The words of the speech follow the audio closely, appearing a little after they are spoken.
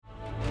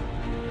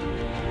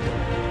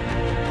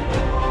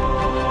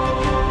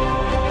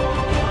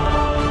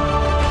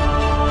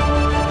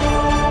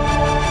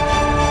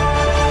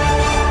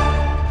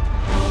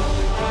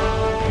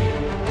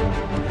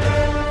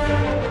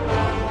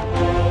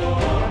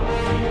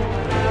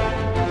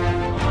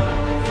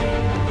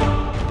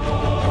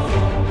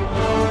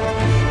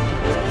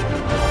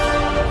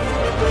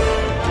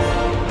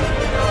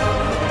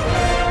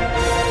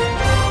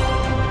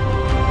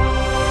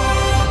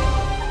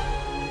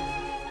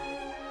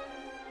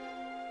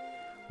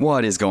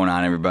What is going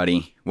on,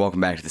 everybody? Welcome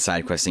back to the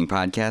SideQuesting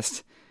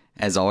Podcast.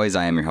 As always,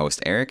 I am your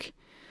host, Eric.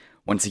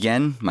 Once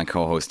again, my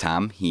co-host,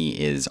 Tom,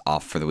 he is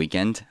off for the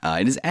weekend.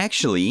 It is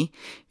actually,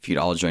 if you'd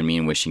all join me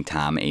in wishing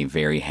Tom a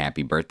very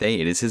happy birthday,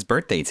 it is his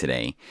birthday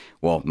today.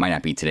 Well, it might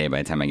not be today by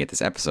the time I get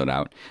this episode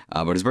out,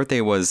 but his birthday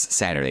was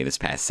Saturday, this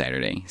past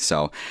Saturday.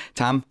 So,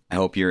 Tom, I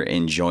hope you're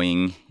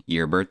enjoying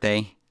your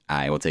birthday.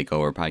 I will take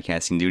over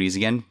podcasting duties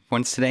again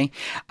once today.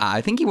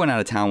 I think he went out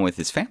of town with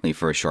his family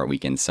for a short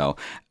weekend, so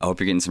I hope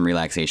you're getting some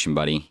relaxation,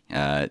 buddy.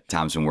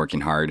 Tom's been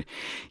working hard,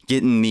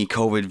 getting the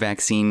COVID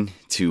vaccine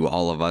to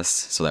all of us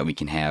so that we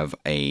can have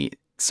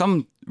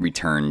some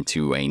return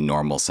to a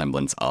normal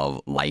semblance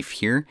of life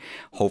here,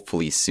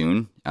 hopefully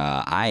soon.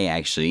 I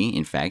actually,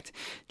 in fact,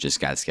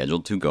 just got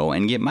scheduled to go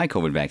and get my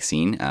COVID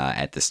vaccine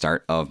at the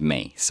start of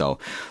May. So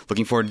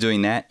looking forward to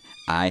doing that.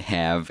 I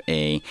have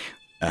a...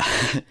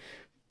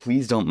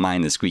 Please don't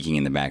mind the squeaking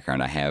in the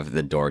background. I have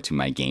the door to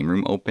my game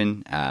room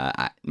open.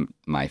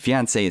 My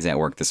fiance is at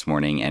work this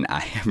morning, and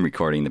I am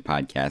recording the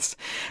podcast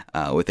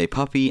with a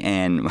puppy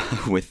and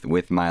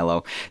with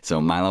Milo. So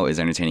Milo is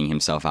entertaining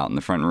himself out in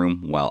the front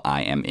room while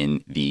I am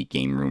in the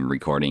game room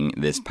recording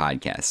this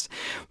podcast.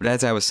 But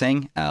as I was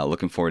saying,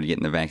 looking forward to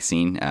getting the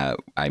vaccine.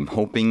 I'm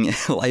hoping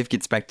life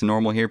gets back to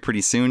normal here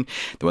pretty soon.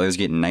 The weather's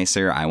getting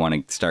nicer. I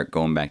want to start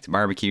going back to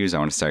barbecues. I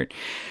want to start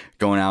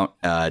going out,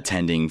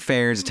 attending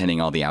fairs,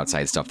 attending all the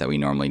outside stuff that we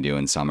normally do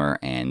in summer.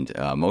 And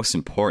most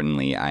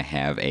importantly, I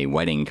have a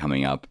wedding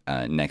coming up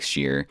next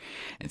year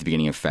at the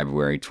beginning of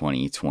February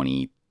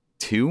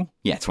 2022.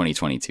 Yeah,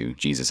 2022.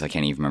 Jesus, I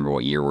can't even remember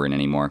what year we're in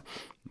anymore,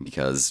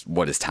 because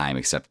what is time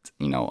except,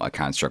 a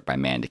construct by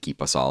man to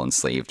keep us all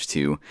enslaved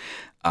to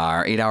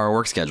our 8-hour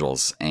work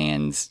schedules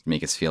and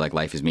make us feel like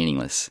life is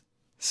meaningless.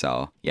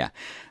 So, yeah,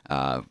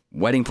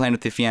 wedding planned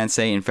with the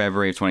fiance in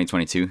February of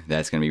 2022.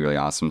 That's going to be really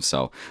awesome.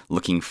 So,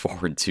 looking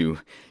forward to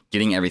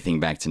getting everything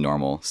back to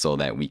normal so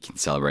that we can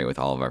celebrate with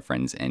all of our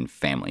friends and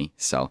family.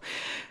 So,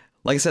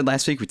 like I said,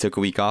 last week we took a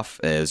week off.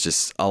 It was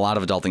just a lot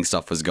of adulting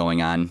stuff was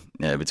going on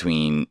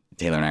between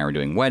Taylor and I were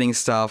doing wedding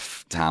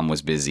stuff. Tom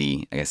was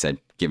busy, like I said,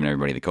 giving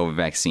everybody the COVID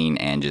vaccine,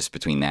 and just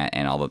between that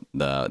and all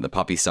the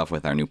puppy stuff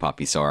with our new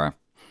puppy, Sora,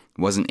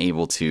 wasn't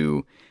able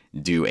to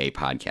do a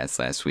podcast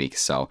last week.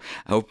 So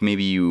I hope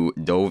maybe you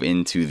dove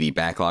into the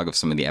backlog of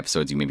some of the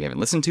episodes you maybe haven't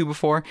listened to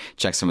before.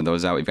 Check some of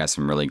those out. We've got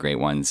some really great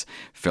ones.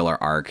 Filler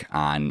arc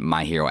on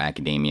My Hero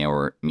Academia,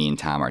 where me and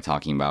Tom are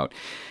talking about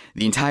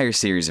the entire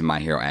series of My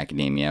Hero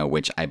Academia,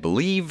 which I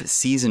believe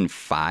season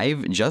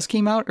 5 just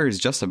came out or is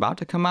just about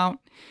to come out.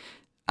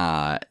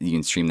 You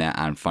can stream that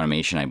on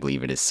Funimation. I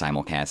believe it is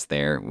simulcast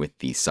there with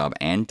the sub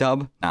and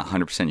dub. Not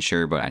 100%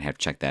 sure, but I'd have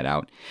to check that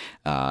out.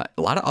 A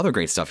lot of other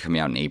great stuff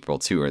coming out in April,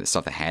 too, or the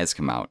stuff that has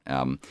come out.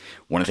 One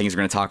of the things we're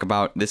going to talk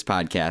about this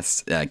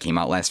podcast came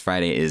out last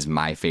Friday is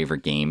my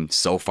favorite game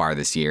so far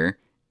this year.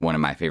 One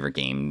of my favorite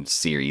game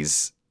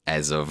series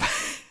as of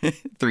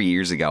 3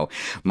 years ago.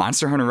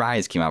 Monster Hunter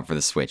Rise came out for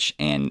the Switch,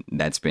 and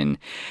that's been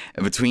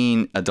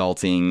between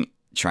adulting,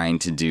 trying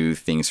to do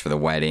things for the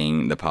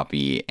wedding, the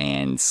puppy,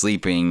 and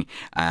sleeping.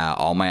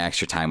 All my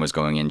extra time was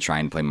going in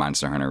trying to play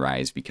Monster Hunter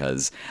Rise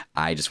because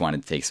I just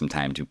wanted to take some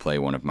time to play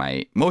one of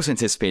my most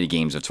anticipated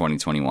games of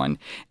 2021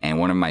 and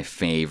one of my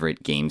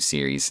favorite game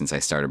series since I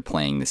started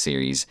playing the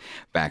series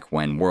back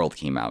when World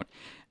came out.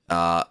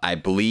 I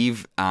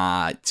believe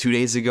 2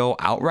 days ago,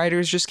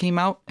 Outriders just came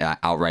out.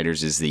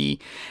 Outriders is the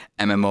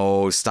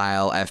MMO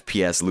style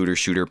FPS looter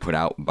shooter put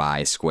out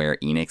by Square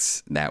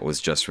Enix that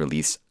was just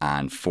released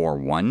on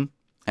 4/1.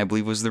 I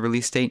believe was the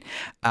release date.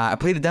 I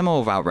played a demo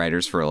of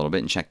Outriders for a little bit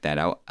and checked that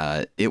out.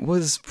 It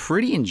was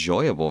pretty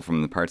enjoyable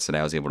from the parts that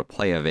I was able to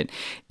play of it.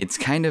 It's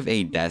kind of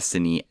a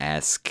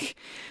Destiny-esque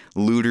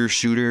looter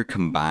shooter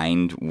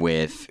combined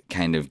with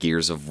kind of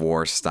Gears of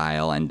War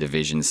style and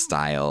Division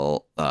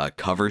style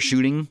cover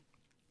shooting.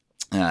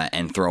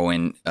 And throw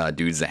in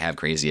dudes that have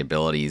crazy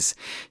abilities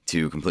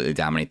to completely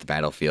dominate the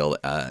battlefield.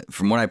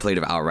 From what I played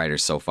of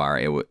Outriders so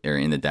far, or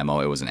in the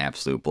demo, it was an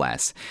absolute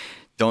blast.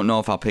 Don't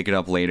know if I'll pick it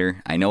up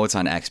later. I know it's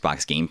on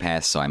Xbox Game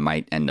Pass, so I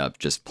might end up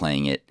just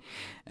playing it.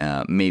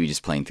 Maybe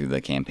just playing through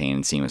the campaign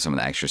and seeing what some of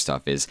the extra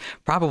stuff is.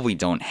 Probably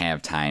don't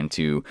have time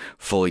to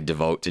fully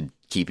devote to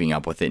keeping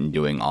up with it and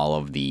doing all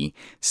of the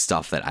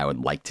stuff that I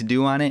would like to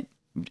do on it.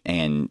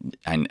 And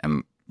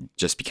I'm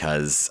just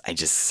because I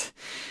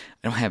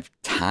don't have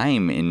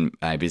time in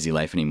my busy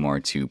life anymore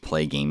to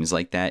play games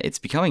like that. It's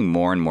becoming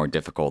more and more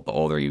difficult the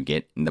older you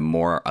get and the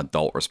more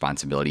adult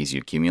responsibilities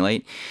you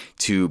accumulate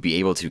to be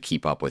able to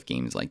keep up with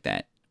games like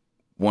that.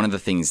 One of the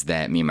things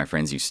that me and my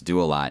friends used to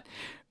do a lot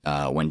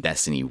when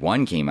Destiny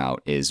 1 came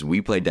out is we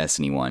played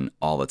Destiny 1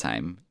 all the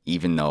time,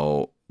 even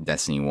though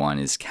Destiny 1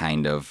 is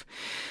kind of...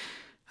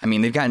 I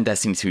mean, they've gotten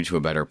Destiny 2 to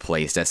a better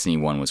place. Destiny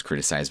 1 was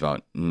criticized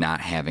about not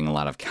having a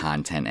lot of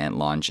content at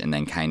launch, and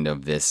then kind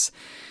of this...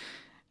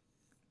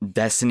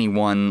 Destiny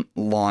 1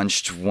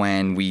 launched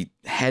when we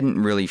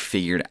hadn't really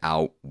figured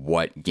out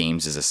what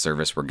games as a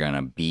service were going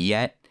to be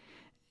yet.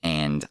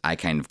 And I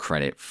kind of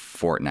credit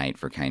Fortnite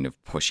for kind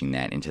of pushing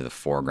that into the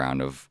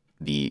foreground of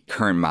the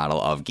current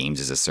model of games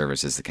as a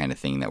service is the kind of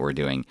thing that we're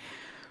doing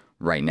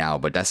right now,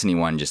 but Destiny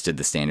 1 just did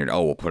the standard,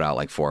 we'll put out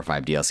like 4 or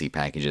 5 DLC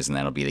packages and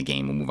that'll be the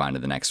game. We'll move on to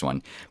the next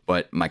one.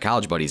 But my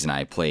college buddies and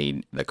I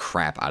played the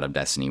crap out of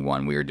Destiny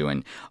 1. We were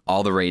doing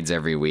all the raids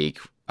every week,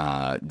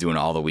 doing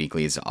all the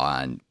weeklies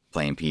on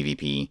playing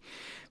PvP,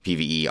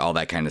 PvE, all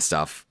that kind of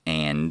stuff.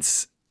 And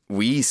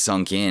we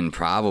sunk in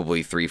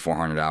probably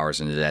 300-400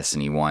 hours into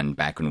Destiny 1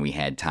 back when we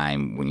had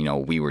time,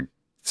 when, we were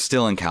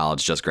still in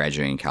college, just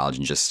graduating college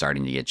and just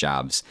starting to get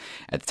jobs.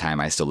 At the time,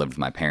 I still lived with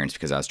my parents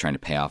because I was trying to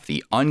pay off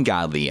the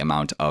ungodly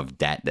amount of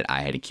debt that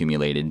I had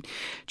accumulated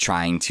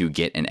trying to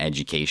get an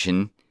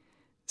education.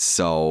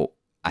 So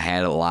I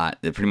had a lot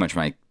that pretty much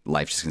my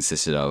life just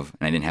consisted of,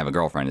 and I didn't have a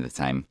girlfriend at the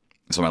time.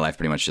 So my life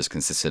pretty much just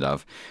consisted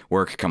of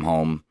work, come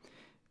home,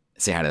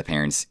 say hi to the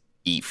parents,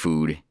 eat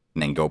food,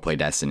 and then go play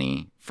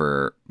Destiny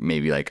for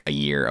maybe like a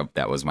year.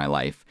 That was my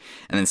life.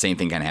 And then the same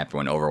thing kind of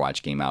happened when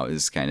Overwatch came out.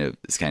 It's kind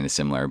of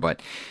similar.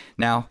 But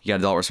now you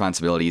got adult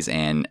responsibilities,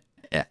 and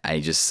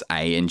I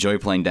enjoy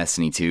playing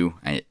Destiny 2.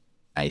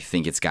 I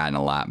think it's gotten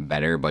a lot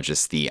better, but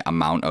just the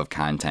amount of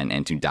content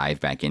and to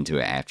dive back into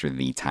it after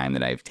the time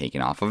that I've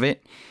taken off of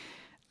it,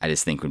 I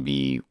just think would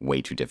be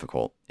way too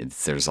difficult.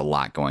 There's a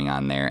lot going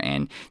on there,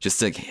 and just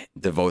to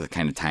devote the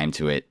kind of time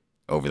to it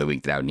over the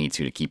week that I would need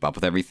to keep up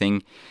with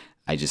everything,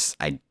 I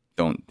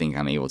don't think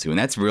I'm able to. And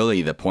that's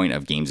really the point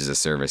of games as a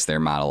service. Their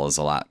model is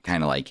a lot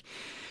kind of like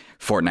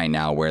Fortnite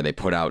now, where they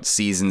put out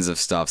seasons of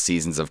stuff,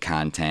 seasons of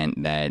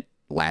content that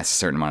last a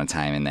certain amount of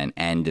time and then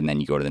end, and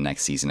then you go to the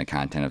next season of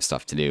content of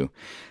stuff to do.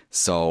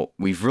 So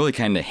we've really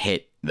kind of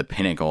hit the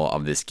pinnacle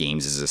of this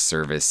games as a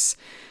service,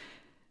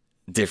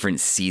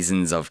 different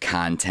seasons of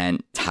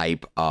content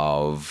type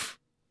of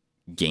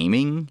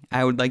gaming,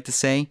 I would like to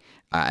say.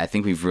 I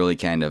think we've really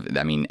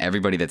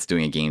everybody that's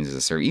doing a games as a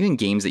service, even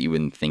games that you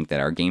wouldn't think that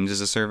are games as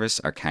a service,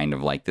 are kind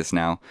of like this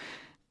now.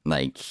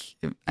 Like,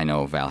 I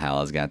know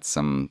Valhalla's got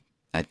some,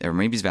 or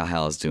maybe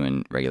Valhalla's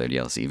doing regular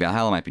DLC.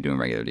 Valhalla might be doing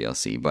regular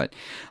DLC, but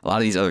a lot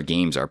of these other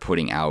games are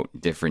putting out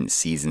different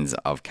seasons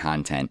of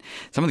content.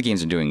 Some of the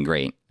games are doing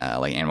great,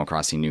 like Animal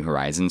Crossing New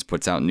Horizons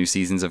puts out new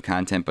seasons of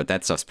content, but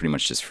that stuff's pretty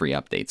much just free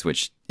updates,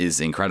 which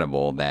is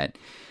incredible that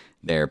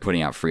they're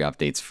putting out free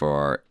updates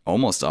for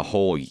almost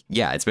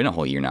it's been a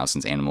whole year now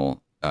since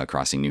Animal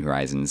Crossing New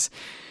Horizons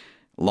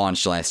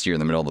launched last year in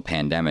the middle of the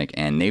pandemic,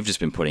 and they've just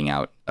been putting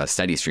out a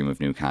steady stream of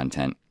new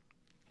content.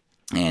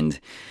 And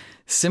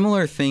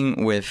similar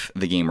thing with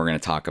the game we're going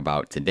to talk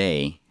about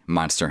today,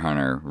 Monster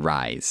Hunter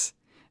Rise.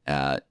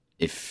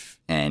 If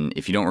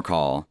you don't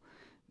recall,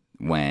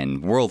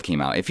 when World came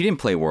out, if you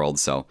didn't play World,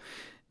 so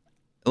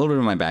a little bit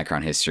of my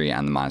background history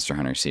on the Monster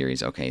Hunter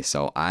series. Okay,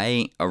 so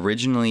I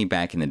originally,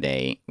 back in the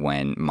day,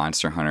 when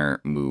Monster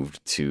Hunter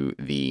moved to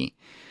the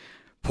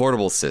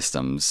portable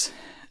systems,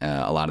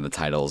 a lot of the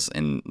titles,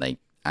 and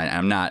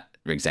I'm not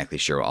exactly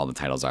sure what all the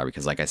titles are,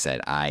 because like I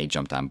said, I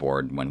jumped on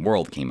board when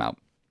World came out.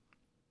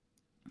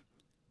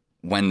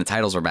 When the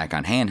titles were back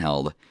on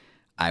handheld,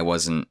 I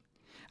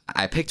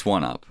picked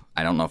one up.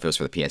 I don't know if it was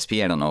for the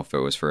PSP, I don't know if it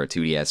was for a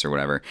 2DS or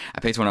whatever.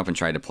 I picked one up and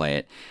tried to play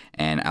it,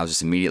 and I was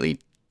just immediately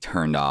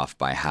turned off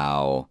by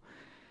how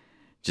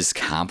just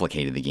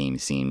complicated the game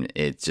seemed.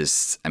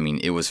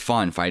 It was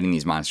fun. Fighting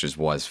these monsters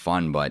was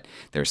fun, but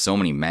there were so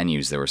many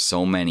menus, there were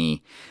so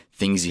many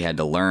things you had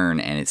to learn,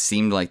 and it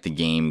seemed like the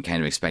game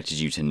kind of expected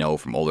you to know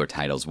from older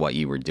titles what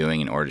you were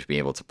doing in order to be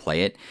able to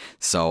play it.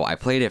 So I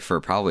played it for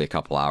probably a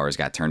couple hours,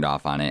 got turned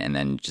off on it, and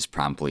then just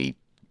promptly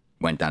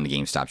went down to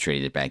GameStop,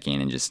 traded it back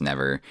in, and just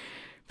never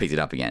picked it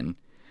up again.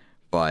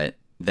 But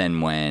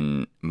then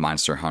when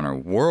Monster Hunter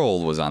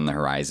World was on the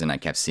horizon, I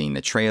kept seeing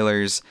the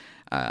trailers.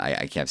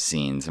 I kept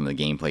seeing some of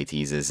the gameplay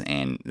teases,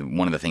 and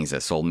one of the things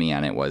that sold me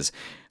on it was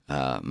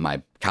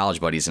my college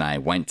buddies and I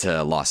went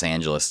to Los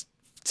Angeles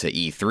to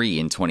E3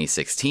 in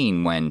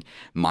 2016 when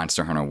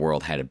Monster Hunter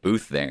World had a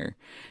booth there,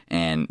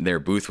 and their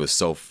booth was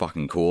so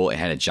fucking cool. It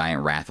had a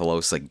giant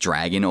Rathalos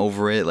dragon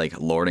over it,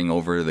 lording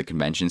over the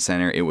convention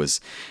center. It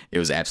was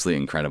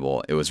absolutely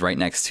incredible. It was right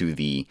next to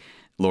the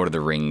Lord of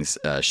the Rings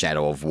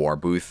Shadow of War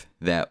booth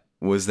that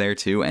was there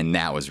too, and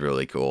that was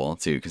really cool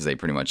too, because they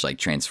pretty much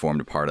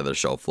transformed a part of the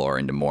show floor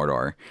into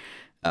Mordor.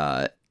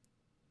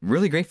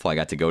 Really grateful I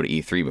got to go to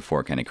E3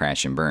 before it kind of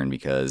crashed and burned,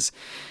 because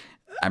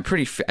I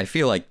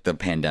feel like the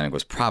pandemic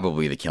was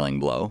probably the killing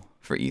blow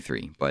for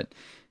E3. But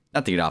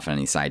not to get off on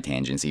any side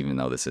tangents, even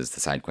though this is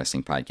the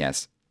SideQuesting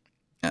podcast,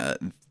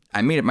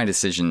 I made it my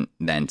decision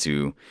then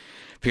to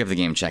pick up the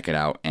game, check it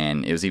out,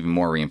 and it was even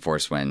more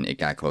reinforced when it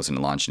got close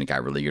into launch and it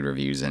got really good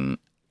reviews. And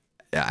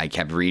I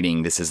kept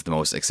reading, this is the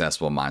most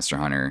accessible Monster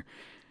Hunter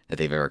that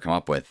they've ever come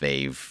up with.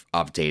 They've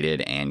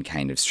updated and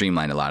kind of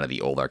streamlined a lot of the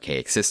old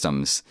archaic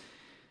systems.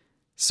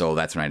 So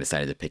that's when I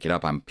decided to pick it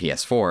up on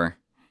PS4,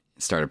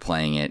 started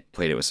playing it,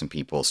 played it with some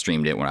people,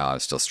 streamed it while I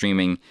was still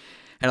streaming,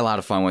 had a lot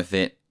of fun with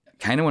it.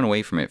 Kind of went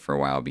away from it for a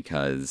while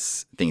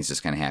because things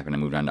just kind of happened. I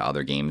moved on to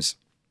other games.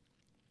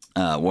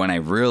 When I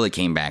really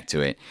came back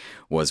to it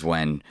was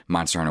when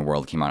Monster Hunter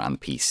World came out on the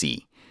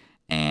PC.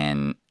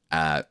 And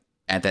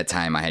at that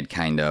time, I had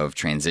kind of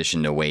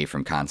transitioned away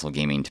from console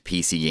gaming to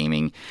PC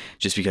gaming,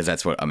 just because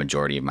that's what a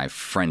majority of my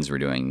friends were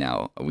doing.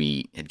 Now,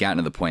 we had gotten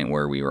to the point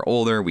where we were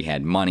older, we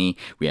had money,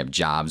 we have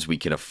jobs, we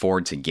could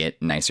afford to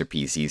get nicer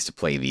PCs to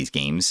play these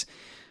games.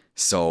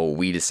 So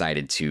we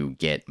decided to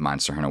get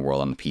Monster Hunter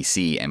World on the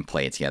PC and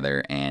play it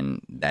together,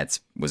 and that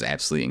was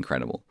absolutely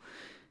incredible.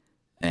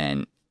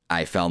 And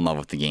I fell in love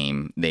with the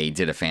game. They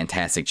did a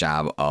fantastic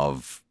job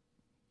of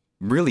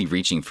really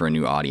reaching for a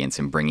new audience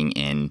and bringing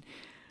in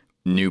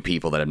new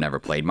people that have never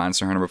played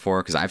Monster Hunter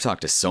before, because I've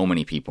talked to so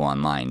many people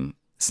online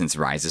since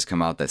Rise has come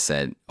out that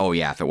said, oh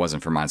yeah, if it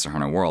wasn't for Monster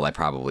Hunter World, I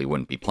probably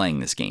wouldn't be playing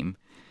this game.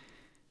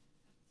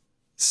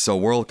 So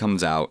World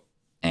comes out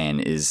and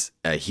is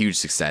a huge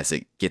success.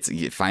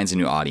 It finds a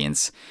new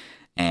audience.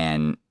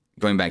 And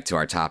going back to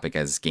our topic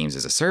as games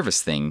as a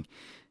service thing,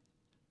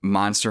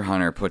 Monster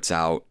Hunter puts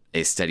out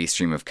a steady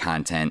stream of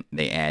content.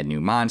 They add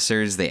new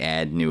monsters. They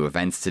add new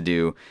events to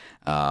do.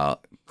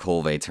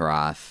 Kolve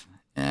Tarath.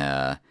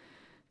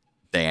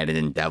 They added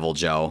in Devil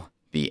Joe,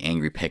 the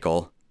Angry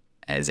Pickle,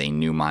 as a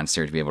new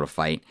monster to be able to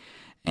fight.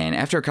 And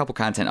after a couple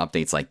content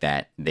updates like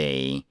that,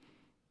 they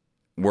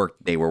were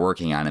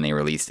working on, and they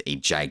released a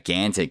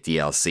gigantic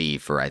DLC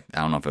for, I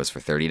don't know if it was for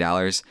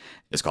 $30. It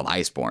was called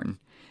Iceborne.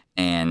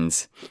 And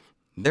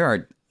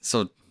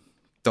so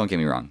don't get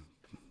me wrong,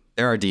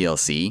 there are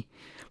DLC,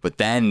 but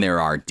then there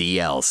are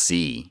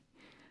DLC.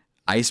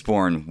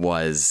 Iceborne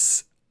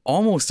was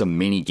almost a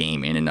mini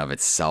game in and of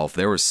itself.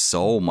 There was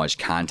so much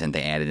content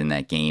they added in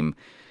that game.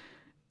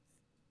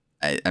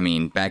 I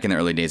mean, back in the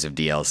early days of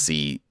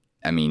DLC,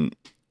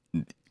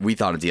 we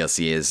thought of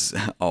DLC as,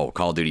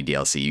 Call of Duty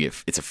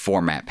DLC. It's a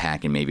format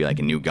pack and maybe like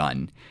a new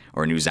gun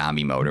or a new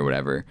zombie mode or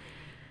whatever.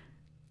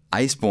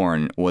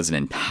 Iceborne was an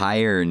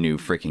entire new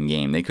freaking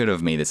game. They could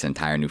have made this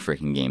entire new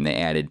freaking game. They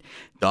added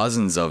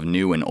dozens of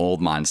new and old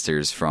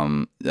monsters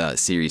from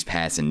series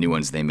past and new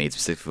ones they made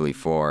specifically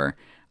for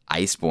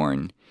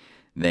Iceborne.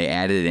 They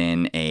added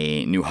in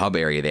a new hub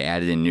area. They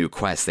added in new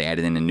quests. They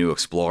added in a new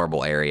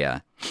explorable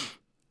area.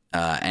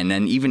 And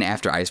then even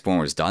after Iceborne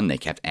was done, they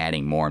kept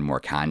adding more and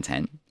more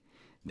content.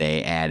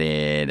 They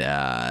added,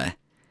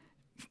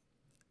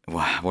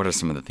 what are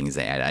some of the things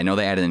they added? I know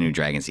they added a new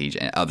Dragon Siege,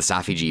 the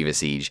Safi Jiva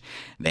Siege.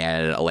 They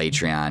added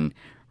Elatrion,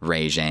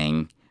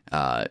 Rajang,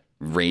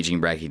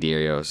 Raging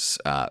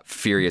Brachydirios,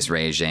 Furious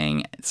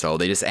Rajang. So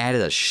they just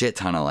added a shit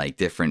ton of like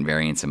different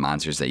variants of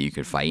monsters that you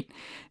could fight.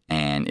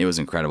 And it was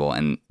incredible.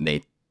 And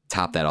they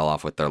topped that all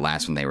off with their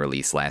last one they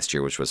released last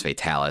year, which was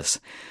Fatalis,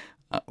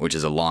 which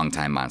is a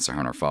longtime Monster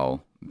Hunter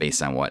foe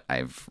based on what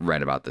I've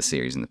read about the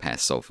series in the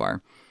past so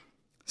far.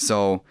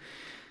 So,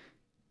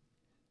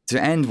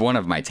 to end one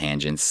of my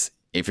tangents,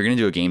 if you're going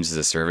to do a games as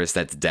a service,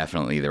 that's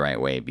definitely the right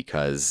way,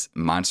 because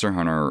Monster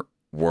Hunter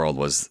World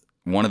was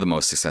one of the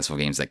most successful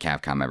games that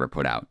Capcom ever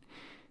put out.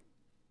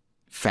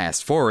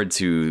 Fast forward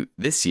to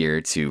this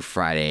year, to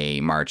Friday,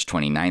 March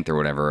 29th or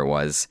whatever it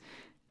was,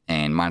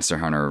 and Monster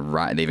Hunter,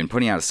 they've been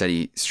putting out a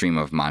steady stream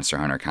of Monster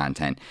Hunter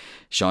content,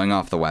 showing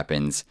off the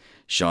weapons,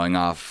 showing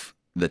off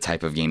the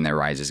type of game that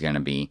Rise is going to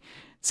be,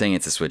 saying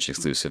it's a Switch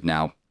exclusive.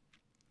 Now,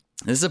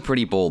 this is a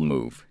pretty bold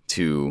move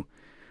to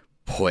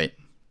put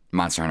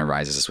Monster Hunter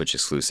Rise as a Switch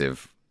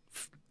exclusive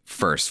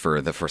first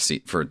for the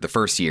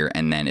first year,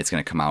 and then it's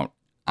going to come out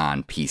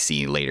on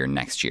PC later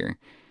next year.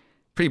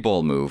 Pretty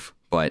bold move,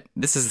 but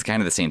this is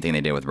kind of the same thing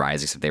they did with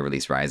Rise, except they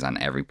released Rise on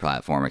every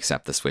platform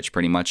except the Switch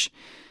pretty much.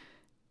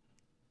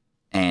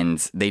 And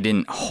they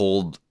didn't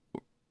hold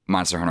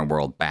Monster Hunter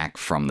World back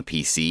from the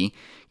PC.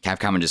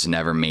 Capcom had just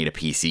never made a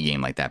PC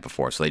game like that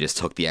before, so they just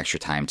took the extra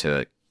time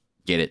to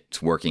get it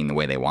working the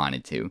way they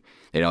wanted to.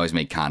 They'd always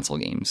made console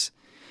games.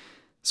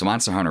 So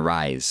Monster Hunter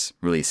Rise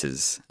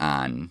releases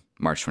on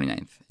March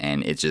 29th,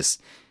 and it's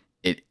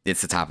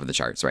the top of the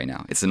charts right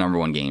now. It's the number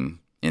one game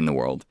in the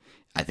world.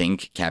 I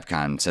think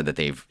Capcom said that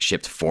they've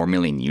shipped 4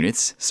 million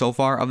units so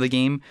far of the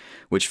game,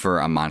 which for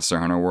a Monster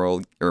Hunter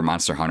World or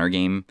Monster Hunter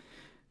game,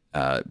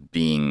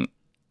 being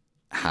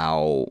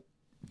how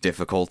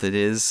difficult it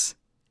is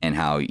and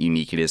how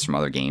unique it is from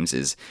other games,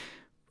 is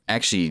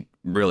actually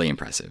really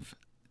impressive.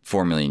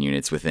 4 million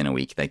units within a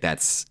week. Like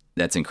that's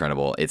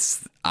incredible.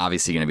 It's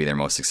obviously going to be their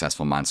most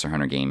successful Monster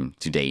Hunter game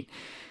to date.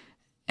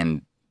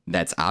 And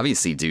that's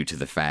obviously due to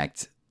the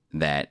fact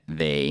that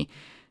they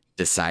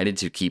decided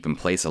to keep in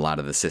place a lot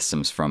of the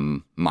systems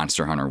from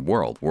Monster Hunter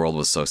World. World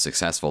was so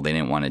successful, they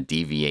didn't want to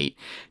deviate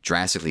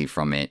drastically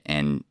from it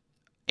and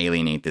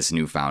alienate this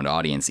newfound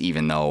audience,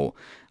 even though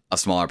a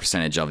smaller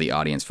percentage of the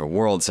audience for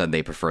World said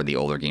they preferred the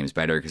older games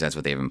better because that's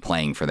what they've been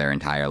playing for their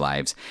entire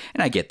lives.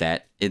 And I get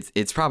that.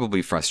 It's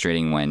probably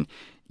frustrating when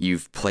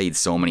you've played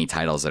so many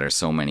titles that are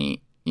so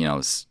many,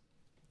 a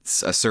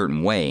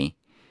certain way,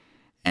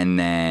 and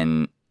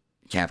then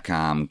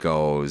Capcom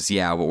goes,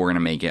 yeah, but we're going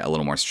to make it a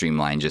little more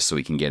streamlined just so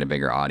we can get a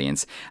bigger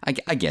audience. I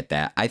get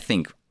that. I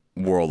think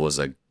World was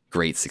a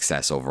great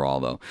success overall,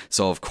 though.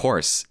 So, of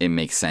course, it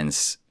makes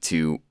sense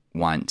to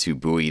want to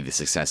buoy the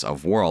success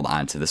of World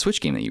onto the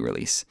Switch game that you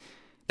release.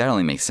 That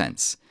only makes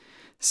sense.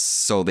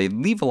 So they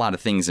leave a lot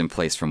of things in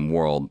place from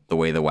World, the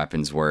way the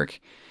weapons work,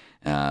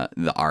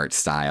 the art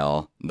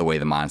style, the way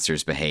the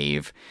monsters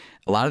behave.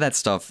 A lot of that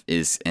stuff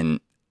is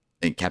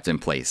kept in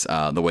place.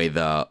 The way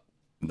the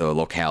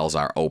locales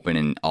are open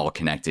and all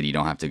connected. You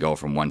don't have to go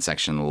from one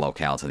section of the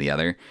locale to the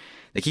other.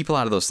 They keep a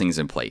lot of those things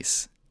in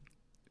place,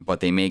 but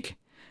they make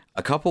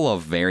a couple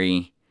of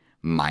very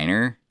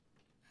minor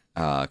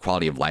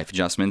quality of life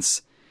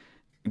adjustments.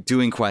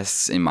 Doing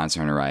quests in Monster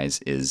Hunter Rise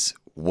is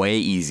way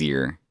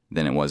easier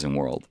than it was in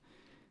World.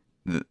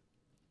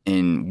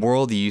 In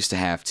World, you used to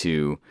have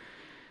to...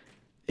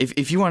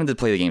 If you wanted to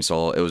play the game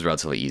solo, it was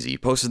relatively easy. You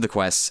posted the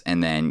quests,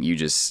 and then you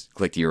just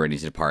clicked you're ready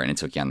to depart, and it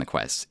took you on the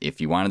quest. If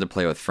you wanted to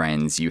play with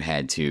friends, you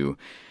had to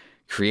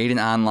create an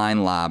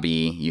online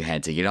lobby. You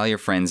had to get all your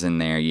friends in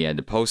there. You had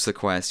to post the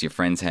quest. Your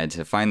friends had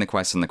to find the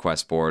quest on the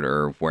quest board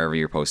or wherever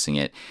you're posting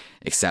it,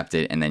 accept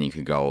it, and then you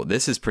could go.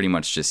 This is pretty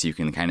much just you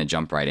can kind of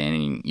jump right in,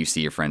 and you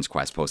see your friend's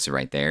quest posted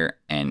right there,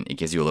 and it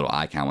gives you a little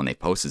icon when they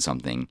posted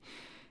something,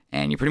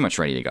 and you're pretty much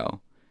ready to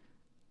go.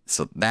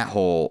 So that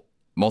whole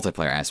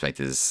multiplayer aspect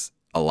is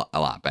a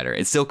lot better.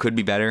 It still could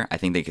be better. I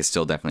think they could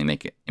still definitely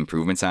make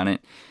improvements on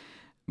it,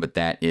 but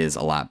that is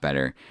a lot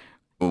better.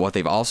 But what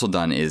they've also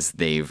done is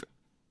they've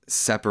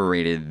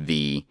separated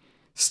the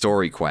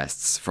story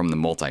quests from the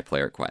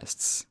multiplayer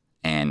quests,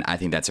 and I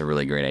think that's a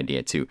really great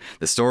idea too.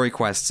 The story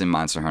quests in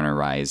Monster Hunter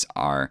Rise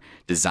are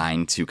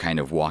designed to kind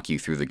of walk you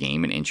through the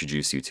game and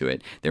introduce you to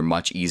it. They're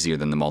much easier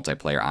than the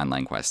multiplayer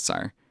online quests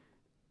are.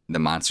 The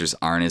monsters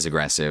aren't as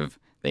aggressive.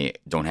 They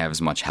don't have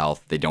as much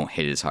health. They don't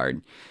hit as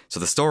hard. So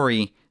the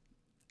story,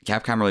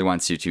 Capcom really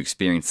wants you to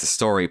experience the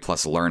story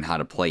plus learn how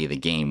to play the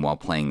game while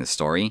playing the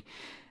story,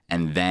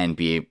 and then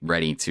be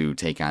ready to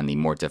take on the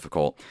more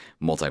difficult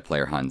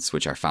multiplayer hunts,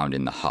 which are found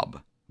in the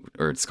hub,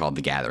 or it's called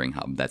the Gathering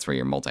Hub. That's where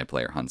your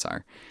multiplayer hunts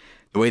are.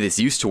 The way this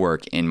used to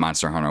work in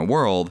Monster Hunter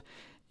World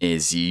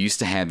is you used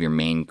to have your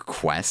main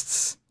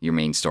quests, your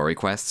main story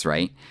quests,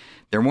 right?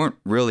 There weren't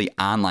really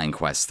online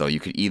quests, though.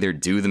 You could either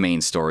do the main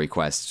story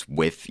quests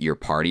with your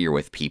party or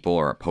with people,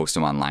 or post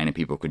them online and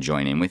people could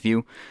join in with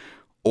you,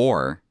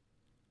 or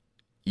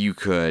you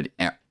could,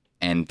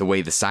 and the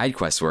way the side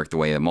quests work, the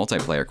way the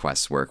multiplayer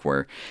quests work,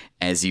 where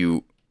as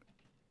you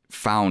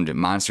found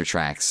monster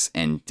tracks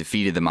and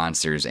defeated the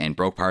monsters and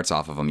broke parts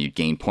off of them, you'd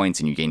gain points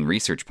and you'd gain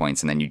research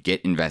points, and then you'd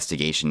get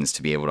investigations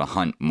to be able to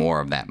hunt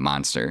more of that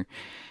monster.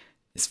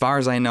 As far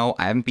as I know,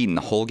 I haven't beaten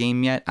the whole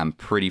game yet. I'm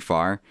pretty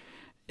far.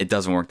 It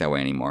doesn't work that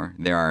way anymore.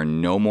 There are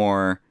no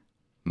more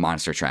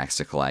monster tracks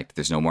to collect.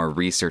 There's no more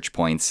research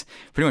points.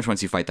 Pretty much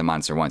once you fight the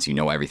monster once, you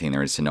know everything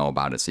there is to know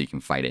about it, so you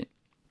can fight it.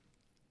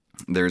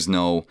 There's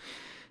no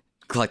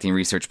collecting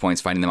research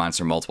points, fighting the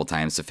monster multiple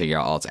times to figure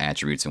out all its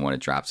attributes and what it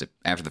drops.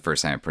 After the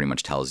first time, it pretty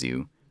much tells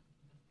you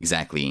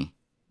exactly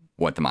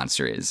what the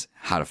monster is,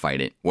 how to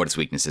fight it, what its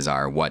weaknesses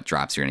are, what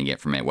drops you're going to get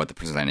from it, what the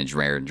percentage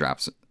rare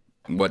drops,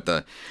 what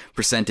the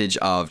percentage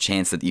of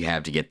chance that you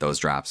have to get those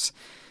drops.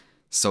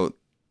 So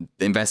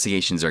the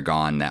investigations are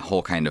gone. That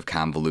whole kind of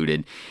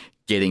convoluted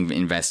getting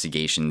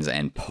investigations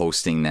and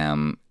posting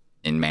them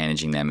and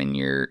managing them in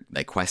your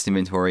like quest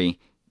inventory,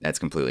 that's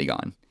completely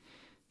gone.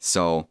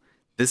 So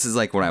this is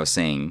like what I was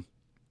saying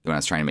when I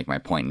was trying to make my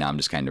point. Now I'm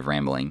just kind of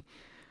rambling.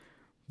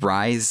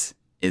 Rise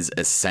is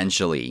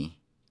essentially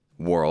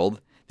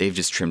World. They've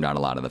just trimmed out a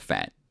lot of the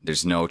fat.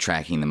 There's no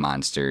tracking the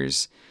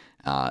monsters.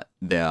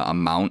 The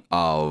amount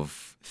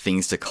of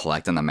things to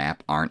collect on the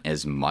map aren't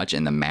as much,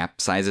 and the map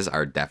sizes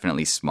are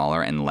definitely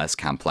smaller and less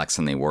complex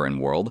than they were in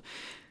World.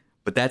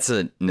 But that's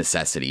a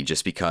necessity,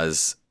 just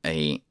because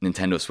a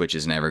Nintendo Switch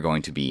is never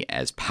going to be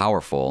as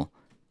powerful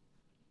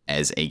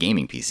as a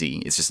gaming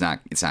PC. It's just not.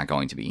 It's not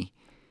going to be.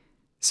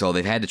 So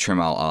they've had to trim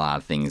out a lot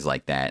of things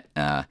like that.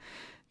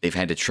 They've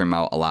had to trim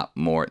out a lot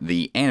more.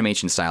 The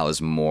animation style is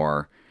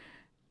more,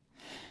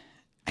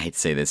 I hate to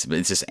say this, but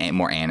it's just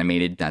more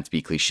animated, not to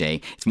be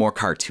cliche. It's more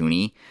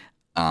cartoony.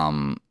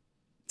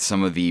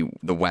 Some of the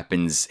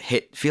weapons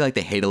feel like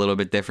they hit a little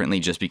bit differently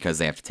just because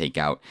they have to take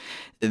out.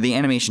 The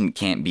animation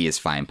can't be as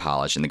fine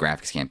polished and the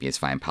graphics can't be as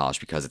fine polished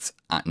because it's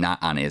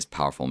not on as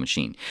powerful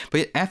machine.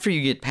 But after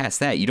you get past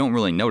that, you don't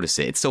really notice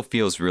it. It still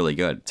feels really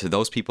good. To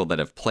those people that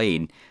have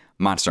played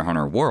Monster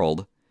Hunter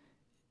World,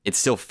 it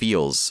still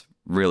feels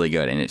really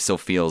good, and it still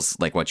feels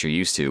like what you're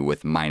used to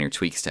with minor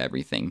tweaks to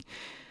everything.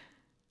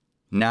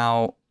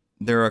 Now,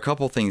 there are a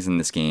couple things in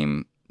this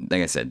game.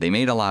 Like I said, they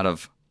made a lot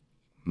of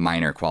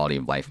minor quality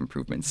of life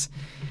improvements.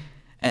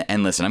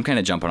 And listen, I'm kind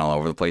of jumping all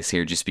over the place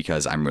here just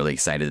because I'm really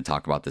excited to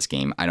talk about this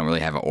game. I don't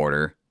really have an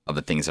order of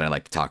the things that I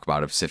like to talk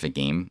about a specific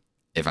game.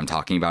 If I'm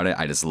talking about it,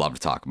 I just love to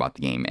talk about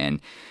the game. And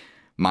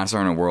Monster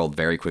Hunter World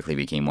very quickly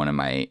became one of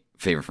my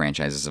favorite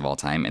franchises of all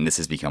time, and this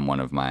has become one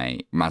of my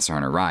Monster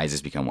Hunter Rise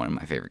has become one of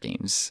my favorite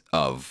games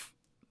of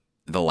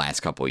the last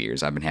couple of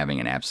years. I've been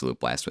having an absolute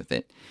blast with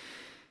it.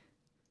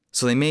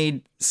 So they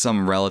made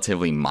some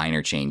relatively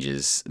minor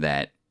changes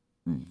that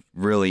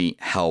really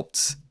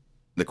helped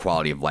the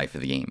quality of life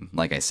of the game.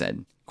 Like I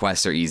said,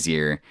 quests are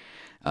easier.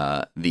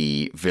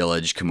 The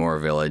village, Kimura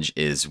Village,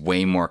 is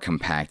way more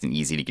compact and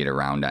easy to get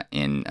around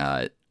in.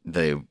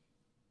 The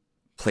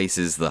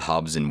places, the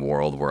hubs in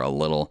World were a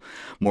little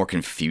more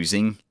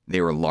confusing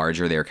they were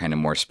larger. They were kind of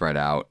more spread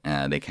out.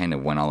 They kind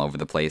of went all over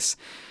the place.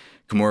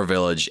 Kimura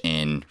Village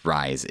in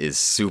Rise is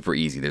super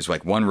easy. There's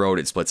like one road,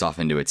 it splits off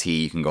into a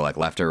T. You can go like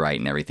left or right,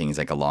 and everything's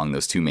like along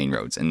those two main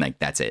roads, and like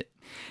that's it.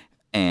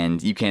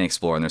 And you can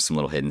explore, and there's some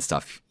little hidden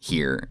stuff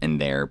here and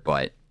there,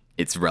 but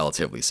it's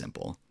relatively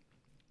simple.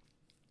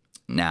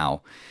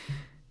 Now,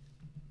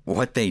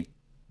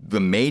 the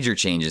major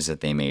changes that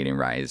they made in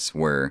Rise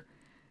were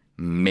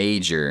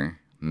major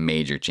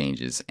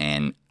changes,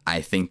 and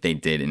I think they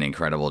did an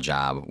incredible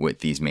job with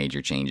these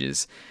major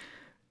changes.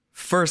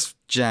 First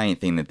giant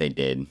thing that they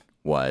did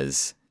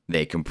was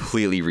they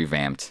completely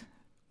revamped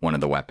one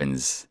of the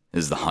weapons.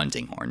 This is the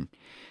hunting horn.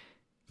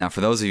 Now,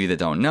 for those of you that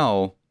don't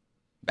know,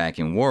 back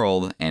in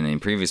World and in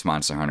previous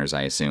Monster Hunters,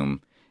 I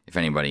assume, if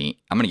anybody,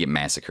 I'm going to get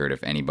massacred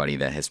if anybody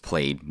that has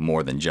played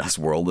more than just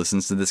World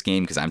listens to this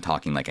game, because I'm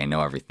talking like I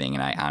know everything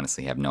and I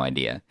honestly have no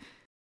idea.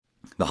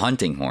 The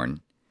hunting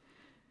horn,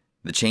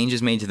 the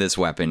changes made to this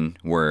weapon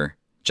were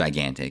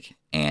gigantic,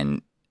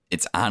 and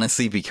it's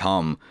honestly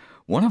become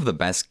one of the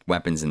best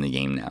weapons in the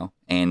game now.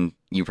 And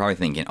you're probably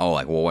thinking, oh,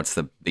 like, well, what's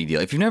the big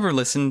deal? If you've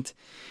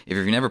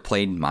never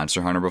played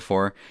Monster Hunter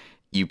before,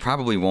 you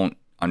probably won't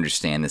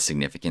understand the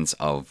significance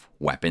of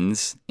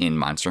weapons in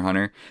Monster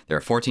Hunter. There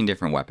are 14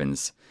 different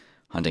weapons: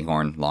 hunting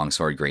horn,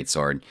 longsword,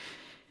 greatsword,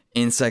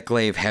 insect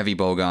glaive, heavy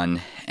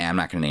bowgun. And I'm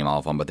not going to name all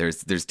of them, but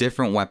there's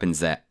different weapons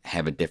that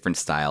have a different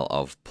style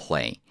of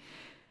play.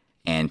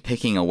 And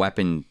picking a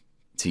weapon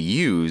to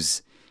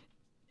use,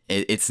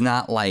 it's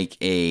not like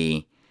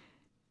a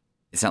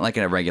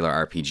regular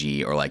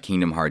RPG or like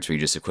Kingdom Hearts where you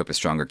just equip a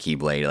stronger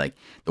Keyblade. Like,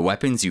 the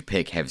weapons you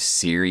pick have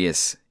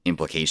serious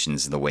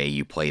implications in the way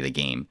you play the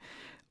game.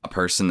 A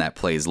person that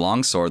plays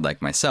longsword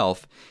like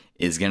myself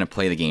is going to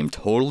play the game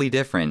totally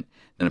different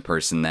than a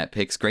person that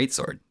picks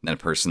greatsword, than a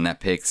person that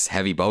picks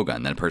heavy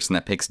bowgun, than a person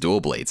that picks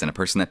dual blades, and a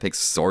person that picks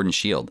sword and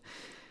shield.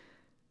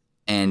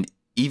 And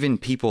even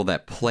people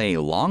that play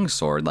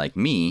longsword like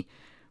me,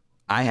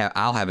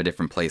 I'll have a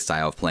different play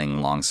style of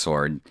playing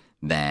longsword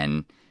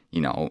than,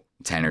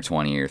 10 or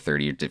 20 or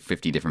 30 or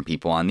 50 different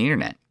people on the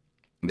internet.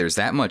 There's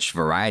that much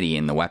variety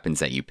in the weapons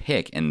that you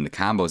pick and the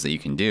combos that you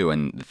can do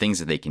and the things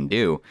that they can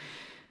do,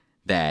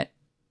 that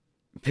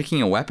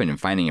picking a weapon and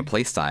finding a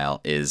play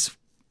style is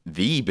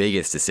the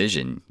biggest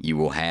decision you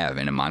will have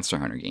in a Monster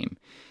Hunter game.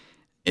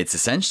 It's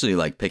essentially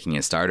like picking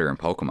a starter in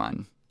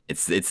Pokemon.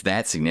 It's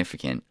that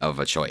significant of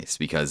a choice,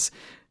 because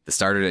the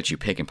starter that you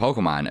pick in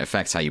Pokemon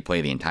affects how you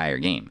play the entire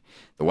game.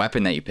 The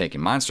weapon that you pick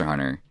in Monster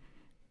Hunter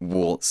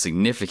will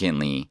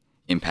significantly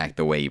impact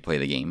the way you play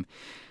the game.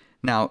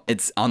 Now,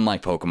 it's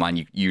unlike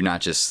Pokemon. You're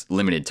not just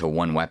limited to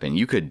one weapon.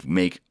 You could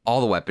make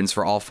all the weapons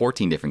for all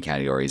 14 different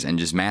categories and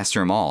just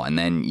master them all, and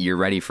then you're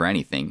ready for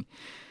anything.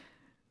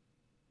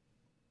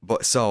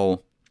 But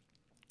so,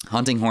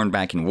 hunting horn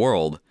back in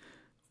World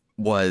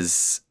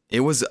was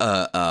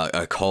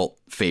a cult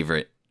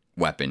favorite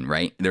weapon,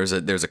 right? There's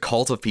a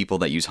cult of people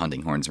that use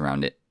hunting horns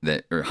around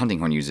it, or hunting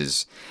horn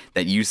users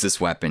that use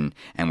this weapon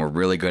and were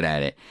really good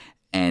at it.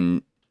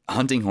 And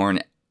hunting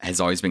horn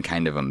has always been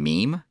kind of a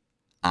meme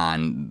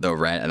on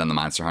the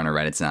Monster Hunter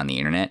Reddits and on the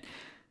internet.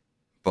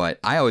 But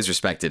I always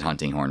respected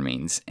hunting horn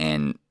mains,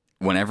 and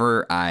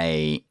whenever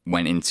I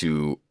went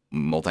into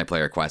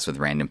multiplayer quests with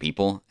random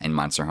people in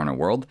Monster Hunter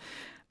World,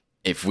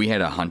 if we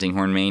had a hunting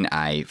horn main,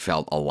 I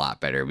felt a lot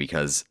better,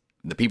 because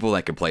the people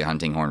that could play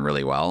hunting horn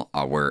really well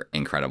were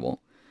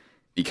incredible.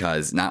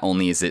 Because not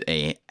only is it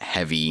a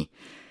heavy,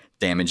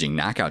 damaging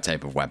knockout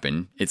type of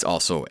weapon, it's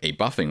also a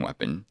buffing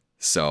weapon.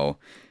 So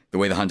the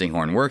way the hunting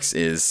horn works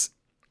is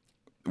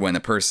when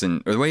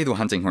the way the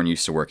hunting horn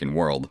used to work in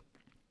World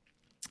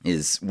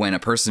is when a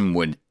person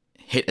would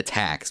hit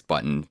attacks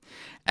button,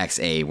 X,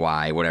 A,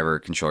 Y, whatever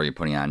controller you're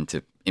putting on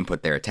to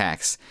input their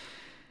attacks,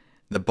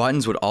 the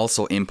buttons would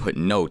also input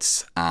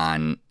notes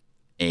on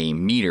a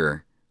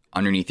meter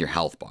underneath your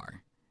health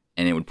bar.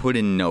 And it would put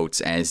in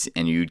notes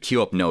and you'd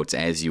queue up notes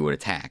as you would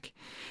attack.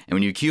 And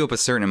when you queue up a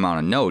certain amount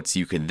of notes,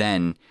 you could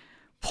then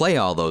play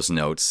all those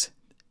notes,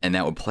 and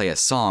that would play a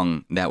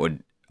song that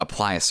would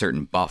apply a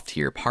certain buff to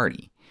your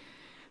party.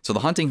 So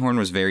the hunting horn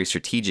was very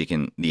strategic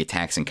in the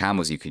attacks and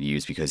combos you could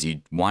use, because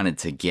you wanted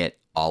to get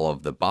all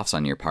of the buffs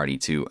on your party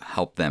to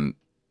help them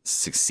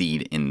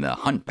succeed in the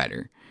hunt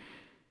better.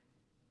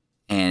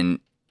 And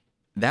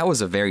that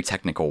was a very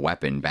technical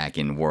weapon back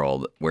in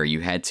World, where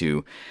you had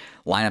to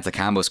line up the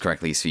combos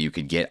correctly so you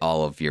could get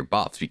all of your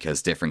buffs,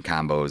 because different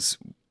combos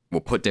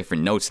will put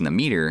different notes in the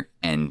meter,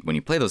 and when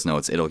you play those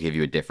notes, it'll give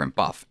you a different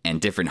buff. And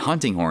different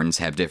hunting horns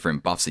have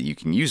different buffs that you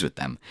can use with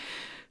them.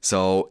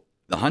 So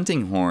the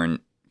hunting horn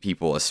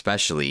people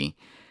especially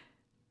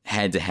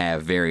had to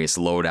have various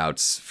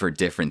loadouts for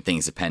different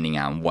things depending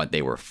on what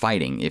they were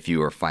fighting. If you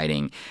were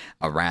fighting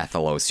a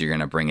Rathalos, you're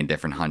going to bring a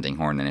different hunting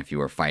horn than if you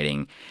were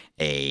fighting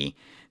a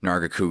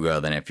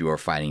Nargacuga than if you were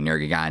fighting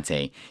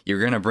Nergigante.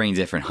 You're going to bring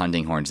different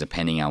hunting horns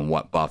depending on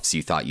what buffs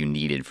you thought you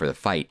needed for the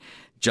fight,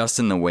 just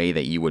in the way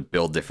that you would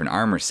build different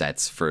armor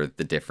sets for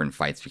the different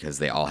fights, because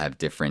they all have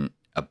different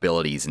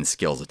abilities and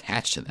skills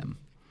attached to them.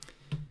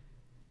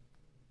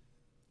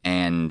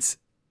 And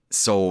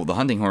So the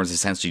hunting horn is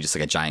essentially just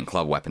like a giant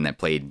club weapon that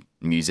played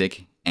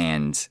music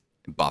and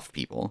buffed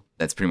people.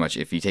 That's pretty much,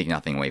 if you take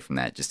nothing away from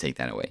that, just take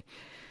that away.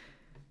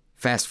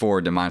 Fast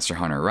forward to Monster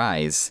Hunter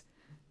Rise.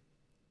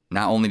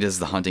 Not only does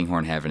the hunting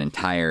horn have an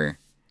entire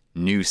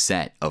new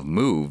set of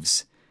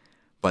moves,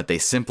 but they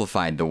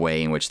simplified the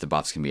way in which the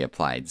buffs can be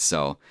applied.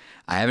 So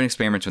I haven't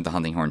experimented with the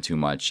hunting horn too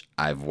much.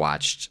 I've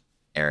watched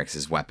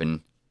Eric's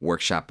weapon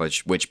workshop,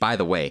 which, by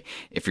the way,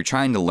 if you're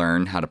trying to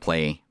learn how to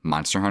play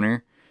Monster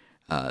Hunter,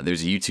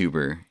 there's a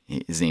YouTuber.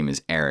 His name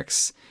is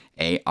Eric's,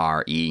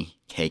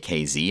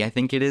 Arekkz, I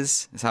think it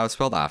is how it's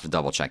spelled. I'll have to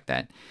double check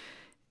that.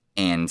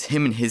 And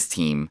him and his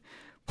team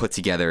put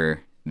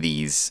together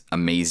these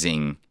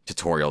amazing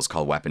tutorials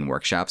called weapon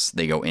workshops.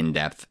 They go in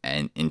depth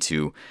and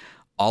into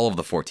all of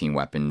the 14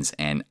 weapons.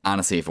 And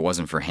honestly, if it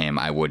wasn't for him,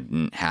 I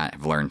wouldn't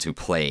have learned to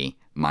play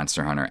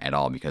Monster Hunter at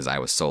all, because I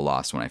was so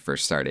lost when I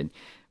first started.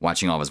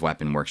 Watching all of his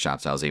weapon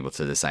workshops, I was able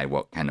to decide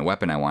what kind of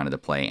weapon I wanted to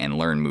play and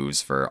learn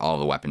moves for all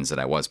the weapons that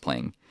I was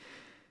playing.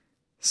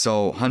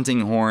 So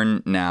hunting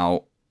horn,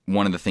 now,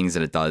 one of the things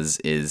that it does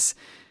is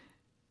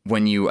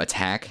when you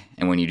attack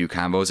and when you do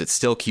combos, it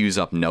still queues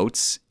up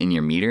notes in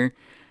your meter.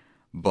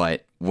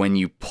 But when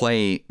you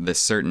play the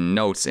certain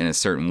notes in a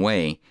certain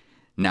way,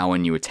 now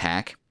when you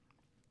attack,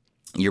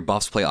 your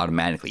buffs play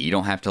automatically. You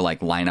don't have to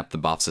like line up the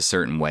buffs a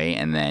certain way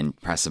and then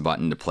press a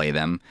button to play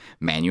them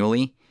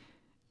manually.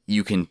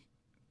 You can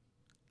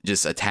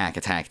just attack,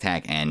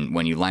 and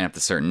when you line up the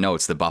certain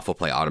notes, the buff will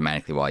play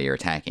automatically while you're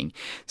attacking.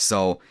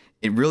 So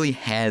it really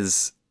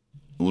has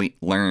it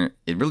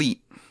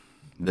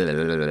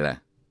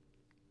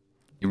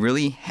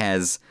really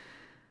has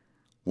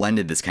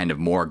lended this kind of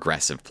more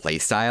aggressive play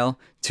style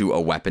to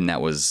a weapon that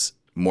was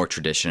more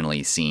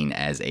traditionally seen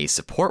as a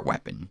support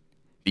weapon,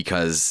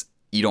 because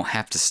you don't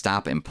have to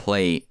stop and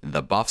play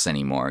the buffs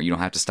anymore. You don't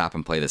have to stop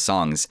and play the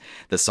songs.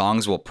 The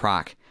songs will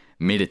proc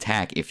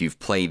mid-attack if you've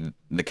played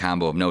the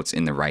combo of notes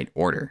in the right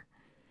order,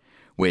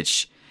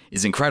 which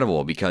is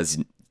incredible,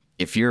 because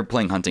if you're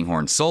playing hunting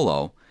horn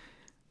solo,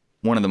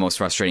 one of the most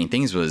frustrating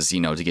things was,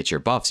 to get your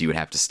buffs, you would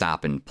have to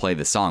stop and play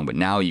the song. But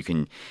now you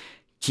can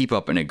keep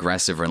up an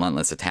aggressive,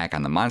 relentless attack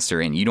on the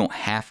monster, and you don't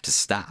have to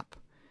stop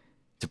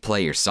to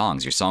play your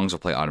songs. Your songs will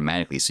play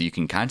automatically, so you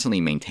can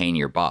constantly maintain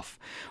your buff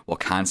while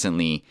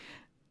constantly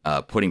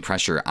putting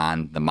pressure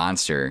on the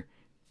monster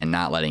and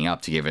not letting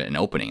up to give it an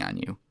opening on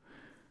you.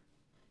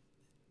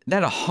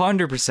 That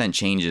 100%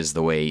 changes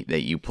the way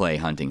that you play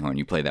hunting horn.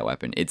 You play that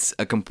weapon. It's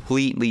one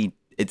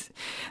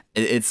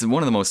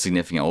of the most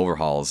significant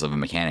overhauls of a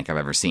mechanic I've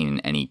ever seen in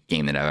any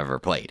game that I've ever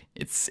played.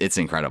 It's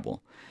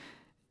incredible.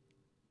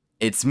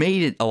 It's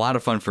made it a lot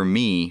of fun for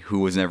me, who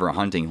was never a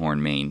hunting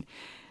horn main.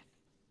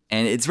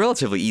 And it's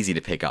relatively easy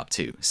to pick up,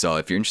 too. So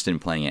if you're interested in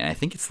playing it, I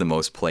think it's the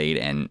most played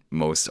and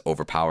most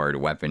overpowered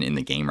weapon in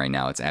the game right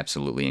now. It's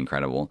absolutely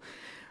incredible.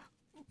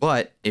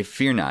 But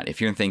fear not. If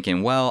you're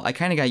thinking, well, I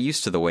kind of got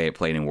used to the way it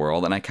played in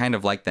World, and I kind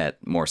of like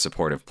that more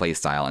supportive play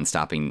style and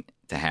stopping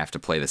to have to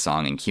play the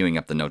song and queuing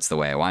up the notes the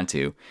way I want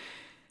to,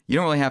 you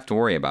don't really have to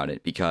worry about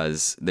it,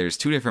 because there's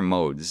two different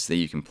modes that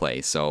you can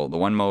play. So the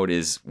one mode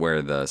is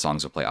where the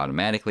songs will play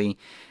automatically,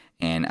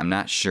 and I'm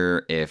not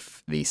sure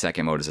if the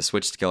second mode is a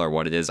switch skill or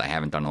what it is. I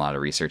haven't done a lot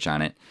of research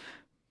on it.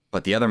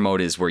 But the other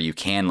mode is where you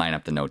can line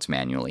up the notes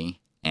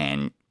manually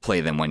and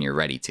play them when you're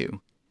ready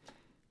to.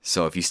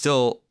 So if you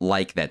still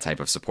like that type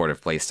of supportive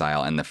play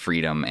style and the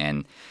freedom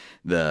and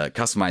the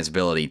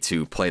customizability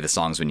to play the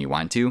songs when you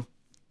want to,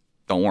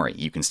 don't worry,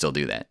 you can still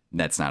do that.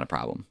 That's not a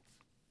problem.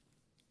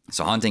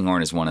 So hunting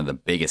horn is one of the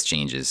biggest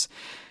changes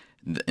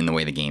in the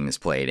way the game is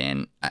played,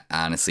 and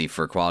honestly,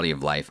 for quality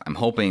of life, I'm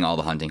hoping all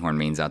the hunting horn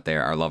mains out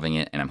there are loving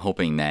it, and I'm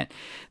hoping that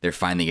they're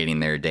finally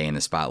getting their day in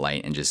the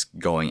spotlight and just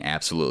going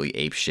absolutely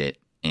apeshit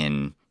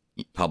in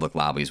public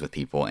lobbies with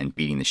people and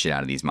beating the shit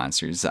out of these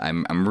monsters.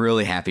 I'm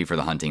really happy for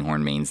the hunting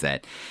horn mains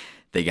that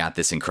they got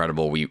this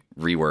incredible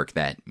rework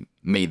that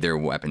made their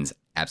weapons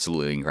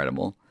absolutely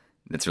incredible.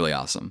 That's really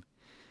awesome.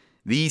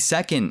 The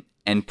second,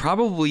 and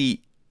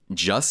probably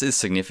just as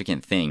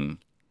significant thing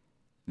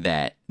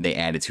that they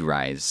added to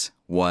Rise,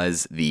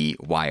 was the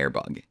wire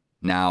bug.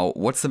 Now,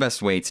 what's the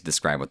best way to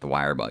describe what the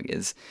wire bug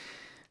is?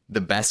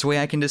 The best way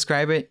I can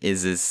describe it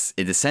is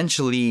it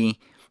essentially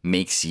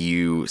makes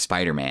you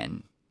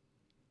Spider-Man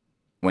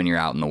when you're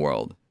out in the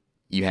world.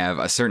 You have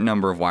a certain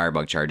number of wire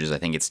bug charges. I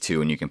think it's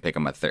 2, and you can pick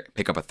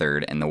up a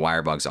third, and the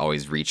wire bugs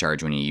always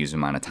recharge when you use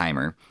them on a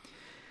timer,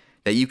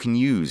 that you can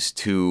use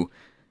to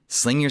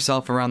sling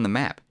yourself around the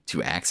map,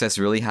 to access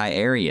really high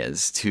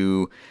areas,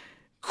 to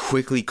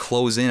quickly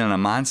close in on a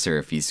monster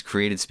if he's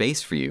created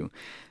space for you.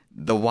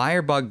 The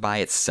wire bug by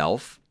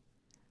itself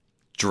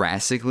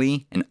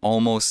drastically and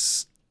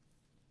almost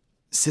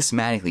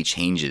systematically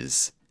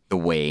changes the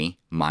way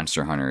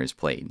Monster Hunter is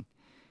played.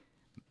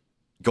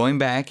 Going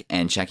back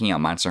and checking out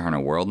Monster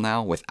Hunter World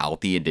now without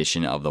the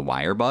addition of the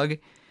wire bug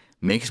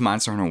makes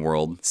Monster Hunter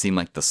World seem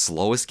like the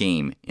slowest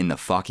game in the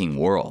fucking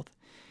world.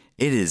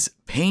 it is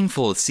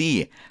painful to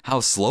see how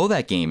slow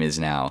that game is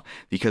now,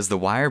 because the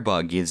wire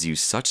bug gives you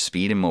such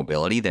speed and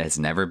mobility that has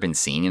never been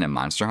seen in a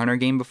Monster Hunter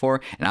game before.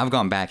 And I've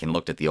gone back and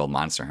looked at the old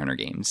Monster Hunter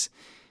games.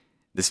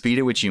 The speed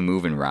at which you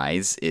move and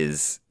rise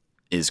is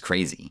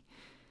crazy.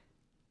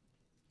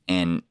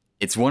 And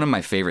it's one of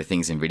my favorite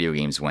things in video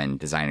games when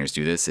designers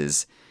do this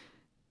is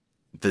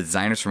the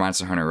designers for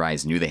Monster Hunter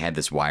Rise knew they had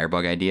this wire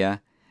bug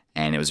idea,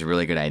 and it was a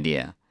really good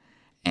idea.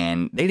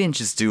 And they didn't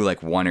just do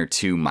like one or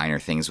two minor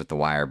things with the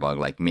wire bug,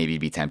 like maybe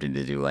be tempted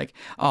to do like,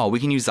 oh, we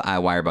can use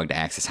the wire bug to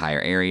access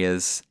higher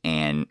areas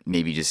and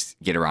maybe just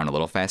get around a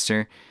little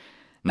faster.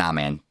 Nah,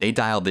 man, they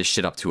dialed this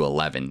shit up to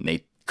 11.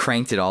 They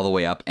cranked it all the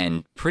way up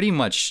and pretty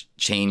much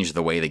changed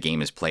the way the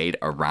game is played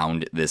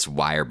around this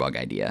wire bug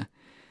idea.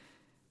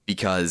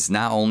 Because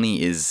not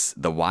only is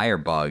the wire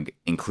bug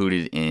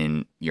included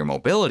in your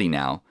mobility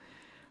now,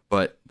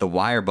 but the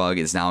wire bug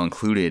is now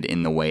included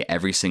in the way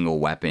every single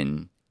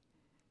weapon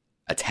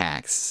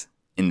attacks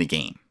in the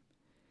game.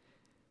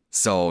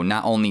 So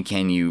not only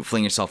can you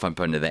fling yourself up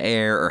into the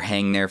air or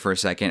hang there for a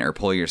second or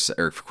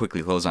or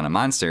quickly close on a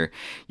monster,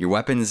 your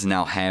weapons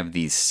now have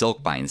these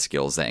silkbind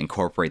skills that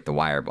incorporate the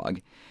wire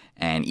bug.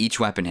 And each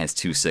weapon has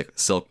 2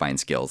 silkbind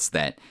skills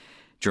that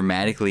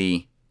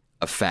dramatically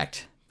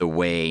affect the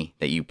way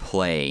that you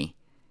play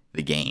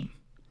the game.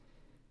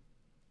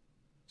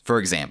 For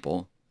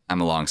example,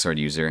 I'm a longsword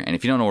user, and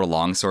if you don't know what a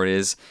longsword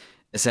is,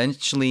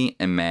 essentially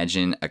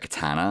imagine a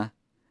katana,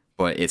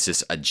 but it's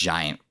just a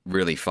giant,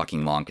 really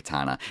fucking long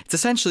katana. It's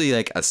essentially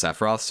like a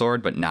Sephiroth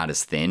sword, but not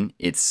as thin.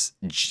 It's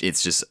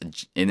just,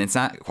 and it's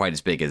not quite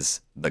as big as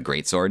the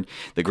greatsword.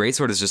 The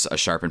greatsword is just a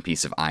sharpened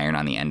piece of iron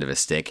on the end of a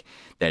stick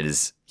that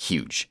is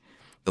huge.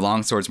 The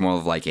longsword's more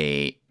of like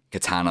a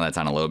katana that's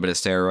on a little bit of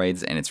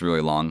steroids, and it's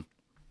really long.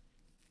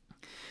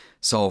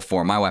 So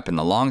for my weapon,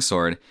 the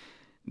longsword,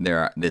 there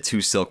are the 2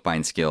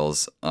 silkbind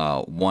skills.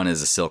 One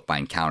is a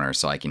silkbind counter,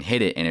 so I can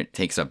hit it, and it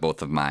takes up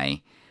both of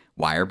my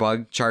wire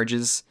bug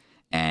charges.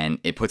 And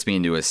it puts me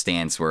into a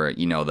stance where,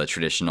 you know, the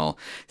traditional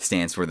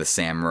stance where the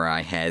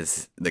samurai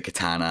has the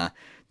katana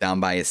down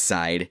by his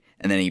side,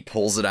 and then he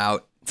pulls it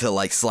out to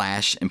like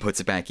slash and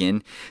puts it back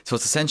in. So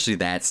it's essentially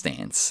that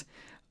stance.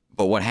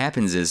 But what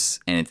happens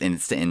is, and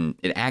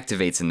it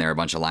activates, and there are a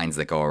bunch of lines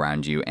that go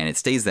around you, and it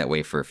stays that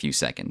way for a few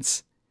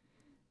seconds.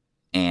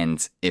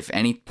 And if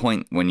any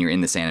point when you're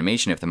in this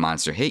animation, if the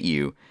monster hits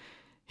you,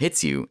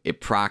 it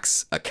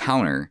procs a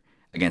counter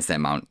against that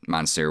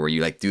monster where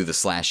you like do the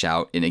slash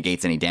out, it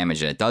negates any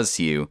damage that it does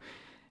to you,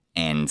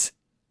 and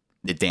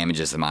it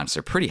damages the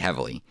monster pretty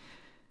heavily.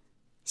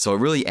 So it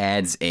really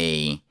adds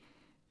a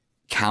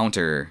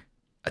counter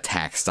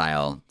attack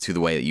style to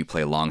the way that you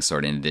play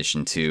longsword, in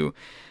addition to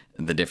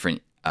the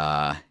different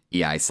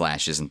EI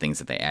slashes and things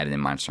that they added in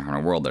Monster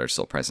Hunter World that are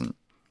still present.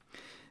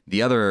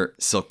 The other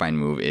silkbind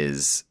move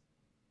is,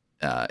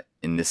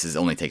 and this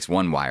only takes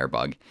 1 wire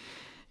bug.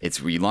 It's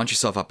where you launch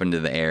yourself up into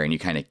the air and you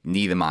kind of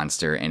knee the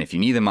monster. And if you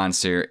knee the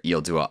monster,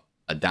 you'll do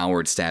a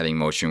downward stabbing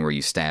motion where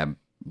you stab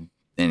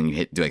and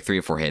you do like 3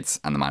 or 4 hits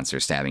on the monster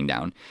stabbing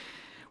down.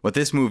 What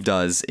this move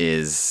does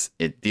is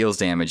it deals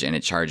damage and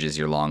it charges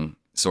your long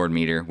sword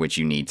meter, which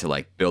you need to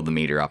like build the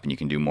meter up, and you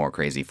can do more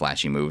crazy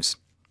flashy moves.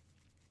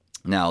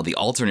 Now, the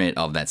alternate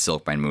of that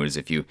silkbind move is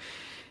if you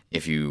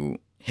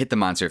hit the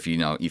monster, if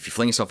you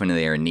fling yourself into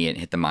the air and knee it,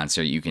 hit the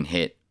monster, you can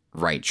hit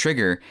right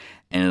trigger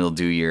and it'll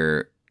do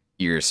your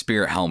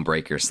Spirit Helm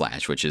Breaker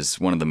slash, which is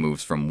one of the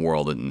moves from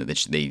World, and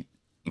they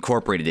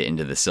incorporated it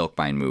into the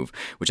silkbind move,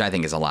 which I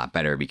think is a lot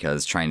better,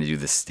 because trying to do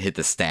this, hit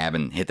the stab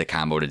and hit the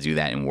combo to do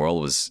that in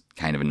World was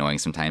kind of annoying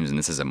sometimes, and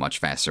this is a much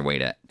faster way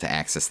to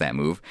access that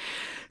move.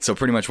 So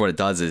pretty much what it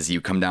does is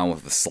you come down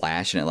with a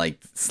slash, and it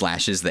like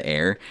slashes the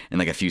air, and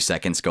like a few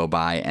seconds go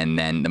by, and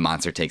then the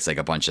monster takes like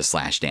a bunch of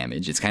slash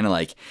damage. It's kind of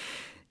like,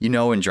 you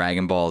know, in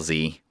Dragon Ball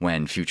Z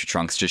when Future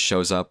Trunks just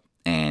shows up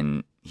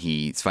and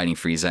he's fighting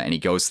Frieza, and he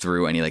goes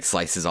through and he like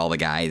slices all the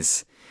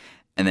guys,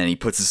 and then he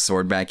puts his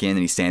sword back in and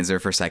he stands there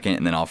for a second,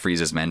 and then all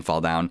Frieza's men fall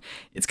down.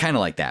 It's kind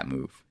of like that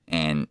move,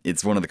 and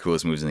it's one of the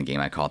coolest moves in the game.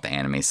 I call it the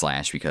anime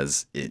slash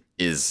because it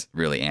is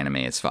really anime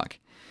as fuck.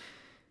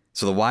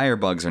 So the wire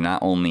bugs are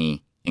not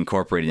only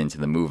incorporated into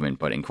the movement,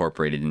 but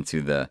incorporated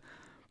into the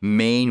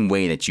main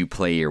way that you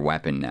play your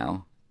weapon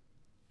now.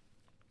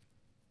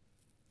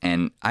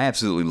 And I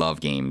absolutely love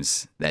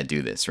games that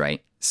do this,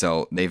 right?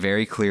 So they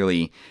very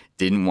clearly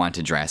didn't want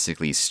to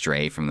drastically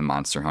stray from the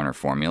Monster Hunter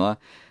formula.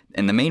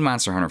 And the main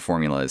Monster Hunter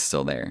formula is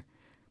still there.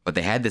 But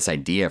they had this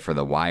idea for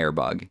the wire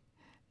bug.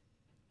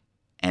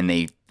 And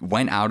they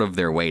went out of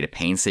their way to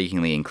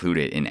painstakingly include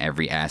it in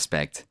every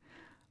aspect.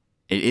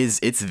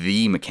 It's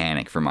the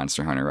mechanic for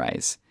Monster Hunter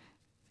Rise.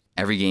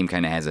 Every game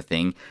kind of has a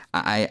thing.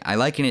 I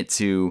liken it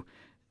to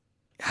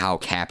how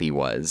Cappy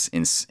was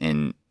in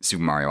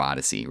Super Mario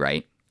Odyssey,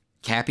 right?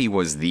 Cappy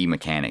was the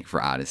mechanic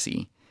for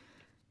Odyssey.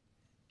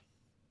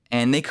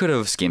 And they could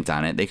have skimped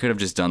on it. They could have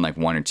just done like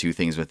 1 or 2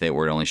 things with it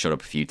where it only showed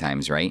up a few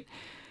times, right?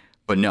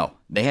 But no,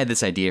 they had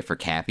this idea for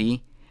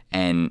Cappy,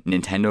 and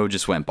Nintendo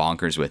just went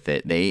bonkers with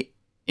it. They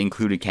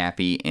included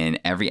Cappy in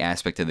every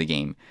aspect of the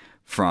game,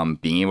 from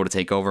being able to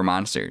take over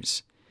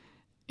monsters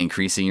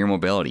increasing your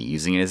mobility,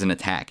 using it as an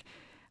attack.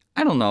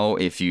 I don't know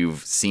if you've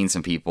seen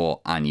some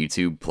people on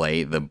YouTube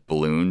play the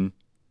balloon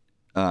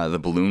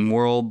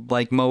world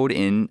like mode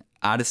in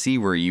Odyssey,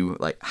 where you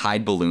like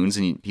hide balloons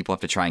and people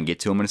have to try and get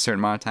to them in a certain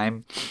amount of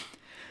time.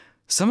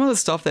 Some of the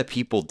stuff that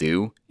people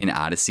do in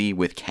Odyssey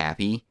with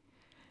Cappy,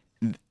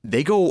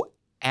 they go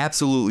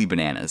absolutely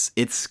bananas.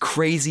 It's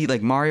crazy.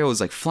 Like Mario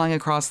is like flying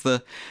across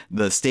the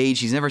stage.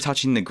 He's never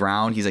touching the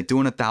ground. He's like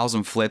doing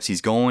 1,000 flips.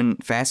 He's going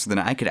faster than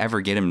I could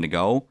ever get him to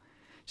go.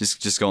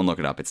 Just go and look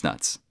it up. It's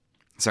nuts.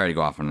 Sorry to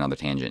go off on another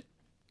tangent.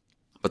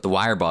 But the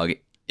wire bug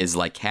is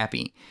like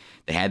Cappy.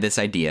 They had this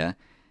idea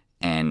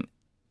and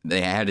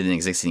they had an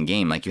existing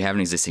game. Like you have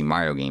an existing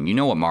Mario game. You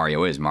know what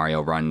Mario is.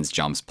 Mario runs,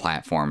 jumps,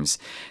 platforms,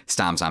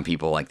 stomps on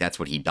people. Like that's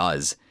what he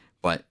does.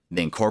 But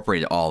they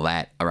incorporated all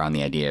that around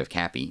the idea of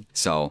Cappy.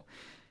 So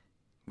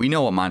we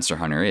know what Monster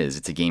Hunter is.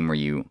 It's a game where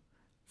you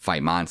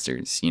fight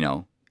monsters. You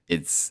know,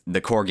 it's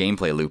the core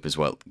gameplay loop is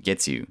what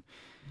gets you.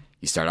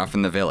 You start off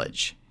in the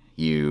village.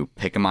 You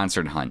pick a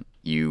monster to hunt.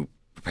 You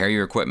prepare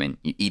your equipment.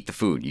 You eat the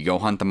food. You go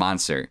hunt the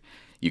monster.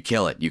 You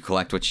kill it. You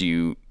collect what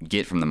you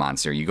get from the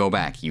monster. You go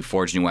back. You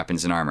forge new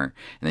weapons and armor.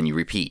 And then you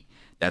repeat.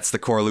 That's the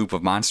core loop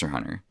of Monster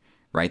Hunter.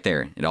 Right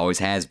there. It always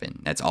has been.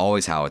 That's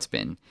always how it's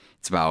been.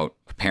 It's about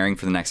preparing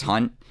for the next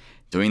hunt,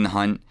 doing the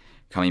hunt,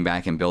 coming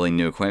back and building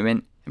new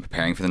equipment, and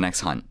preparing for the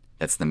next hunt.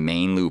 That's the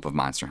main loop of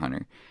Monster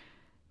Hunter.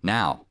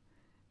 Now,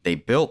 they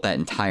built that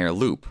entire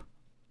loop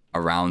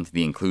around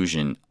the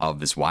inclusion of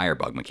this wire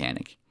bug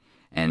mechanic.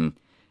 And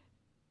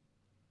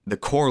the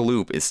core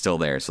loop is still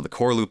there. So the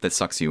core loop that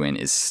sucks you in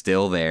is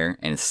still there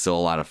and it's still a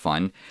lot of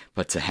fun.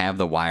 But to have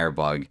the wire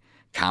bug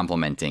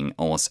complementing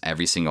almost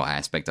every single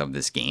aspect of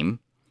this game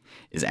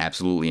is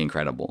absolutely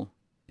incredible.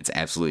 It's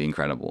absolutely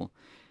incredible.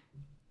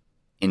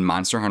 In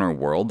Monster Hunter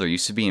World, there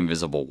used to be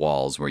invisible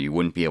walls where you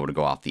wouldn't be able to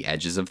go off the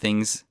edges of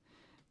things.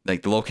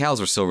 Like the locales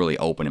were still really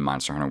open in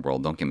Monster Hunter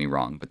World, don't get me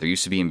wrong, but there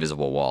used to be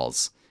invisible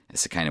walls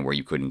as to kind of where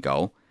you couldn't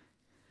go.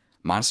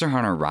 Monster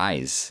Hunter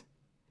Rise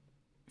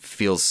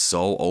feels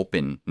so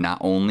open, not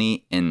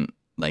only in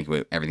like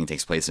everything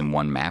takes place in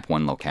one map,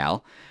 one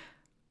locale,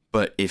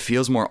 but it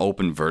feels more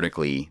open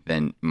vertically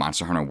than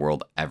Monster Hunter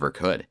World ever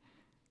could.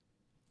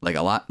 Like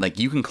a lot, like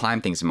you can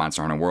climb things in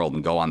Monster Hunter World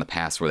and go on the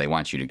paths where they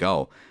want you to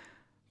go,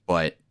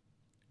 but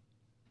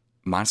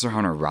Monster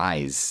Hunter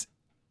Rise,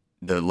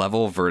 the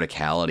level of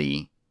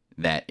verticality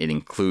that it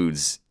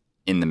includes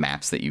in the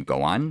maps that you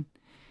go on,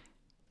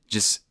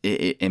 just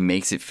it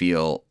makes it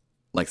feel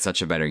like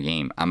such a better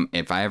game.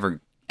 If I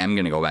ever am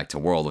going to go back to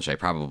World, which I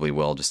probably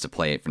will just to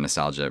play it for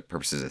nostalgia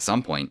purposes at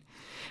some point,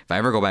 if I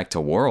ever go back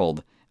to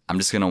World, I'm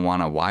just going to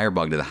want to wire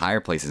bug to the higher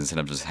places instead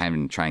of just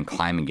having to try and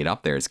climb and get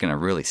up there. It's going to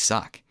really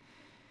suck.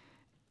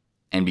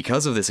 And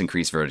because of this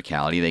increased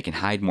verticality, they can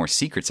hide more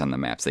secrets on the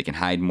maps. They can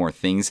hide more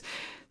things,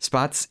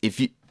 spots, if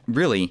you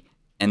really,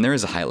 and there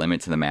is a height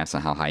limit to the maps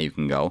on how high you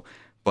can go,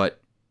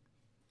 but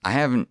I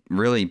haven't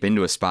really been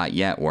to a spot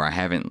yet where I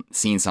haven't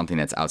seen something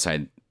that's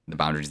outside the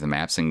boundaries of the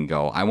maps and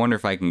go, I wonder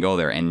if I can go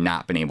there, and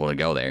not been able to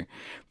go there.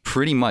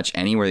 Pretty much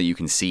anywhere that you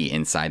can see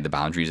inside the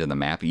boundaries of the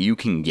map, you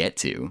can get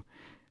to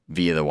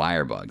via the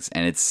wire bugs.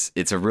 And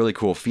it's a really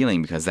cool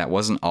feeling because that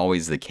wasn't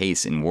always the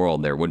case in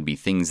World. There would be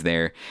things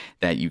there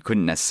that you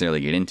couldn't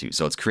necessarily get into.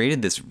 So it's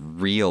created this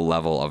real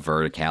level of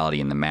verticality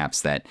in the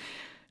maps that,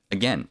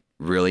 again,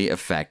 really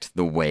affect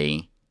the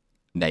way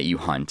that you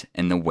hunt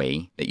and the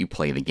way that you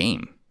play the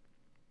game.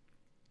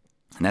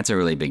 And that's a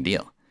really big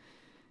deal.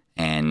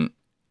 And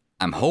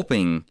I'm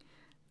hoping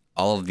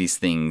all of these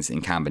things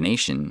in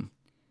combination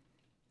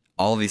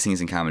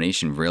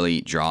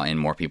really draw in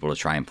more people to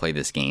try and play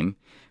this game.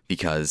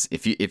 Because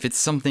if you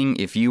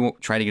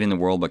try to get in the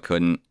World but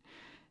couldn't,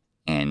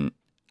 and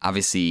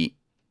obviously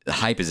the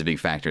hype is a big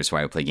factor, so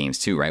I would play games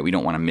too, right? We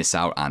don't want to miss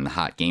out on the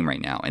hot game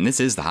right now. And this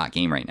is the hot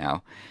game right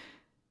now.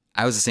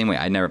 I was the same way.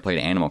 I'd never played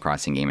an Animal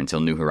Crossing game until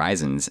New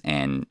Horizons,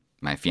 and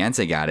my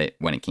fiance got it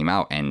when it came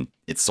out, and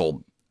it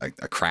sold a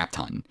crap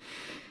ton.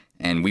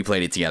 And we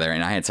played it together,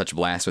 and I had such a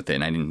blast with it,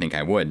 and I didn't think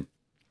I would.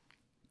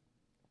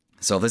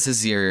 So if this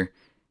is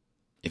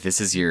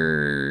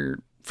your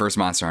first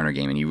Monster Hunter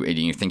game and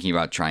you're thinking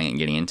about trying it and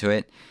getting into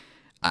it,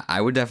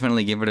 I would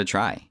definitely give it a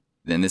try.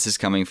 Then this is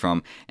coming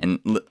from, and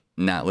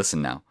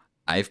listen now,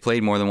 I've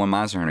played more than one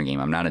Monster Hunter game.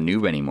 I'm not a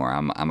noob anymore.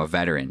 I'm a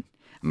veteran.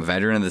 I'm a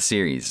veteran of the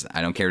series.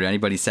 I don't care what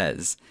anybody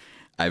says.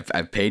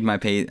 I've paid my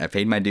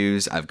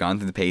dues. I've gone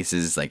through the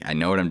paces. Like, I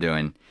know what I'm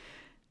doing.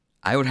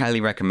 I would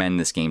highly recommend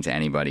this game to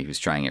anybody who's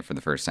trying it for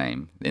the first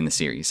time in the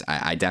series.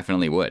 I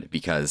definitely would,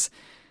 because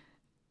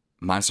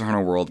Monster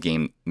Hunter World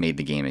game made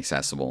the game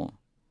accessible.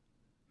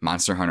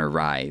 Monster Hunter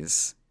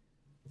Rise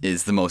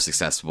is the most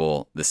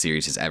accessible the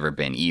series has ever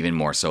been, even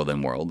more so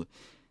than World,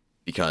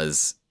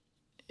 because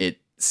it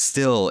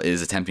still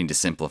is attempting to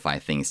simplify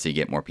things to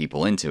get more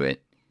people into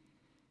it.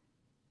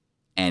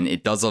 And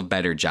it does a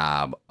better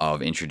job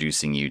of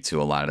introducing you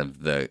to a lot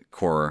of the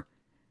core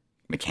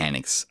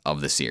mechanics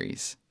of the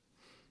series.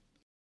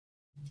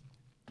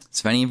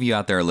 So if any of you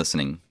out there are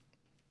listening,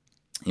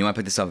 you want to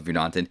pick this up if you're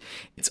daunted,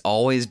 it's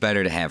always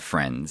better to have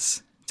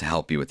friends to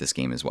help you with this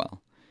game as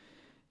well.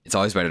 it's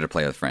always better to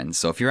play with friends.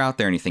 So if you're out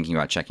there and you're thinking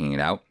about checking it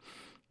out,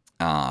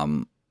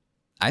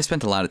 I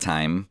spent a lot of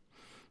time.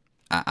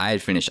 I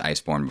had finished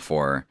Iceborne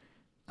before.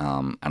 I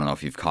don't know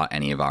if you've caught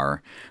any of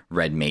our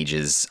Red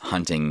Mages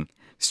hunting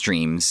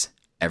streams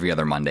every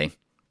other Monday.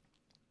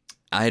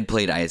 I had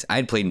played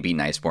and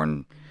beaten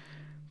Iceborne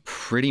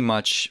pretty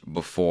much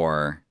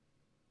before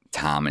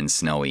Tom and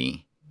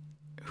Snowy,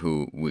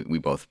 who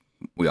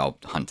we all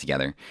hunt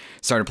together,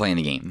 started playing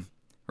the game,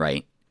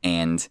 right?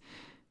 And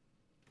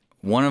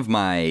one of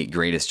my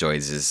greatest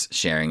joys is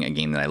sharing a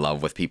game that I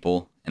love with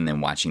people and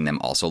then watching them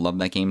also love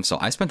that game. So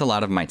I spent a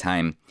lot of my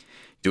time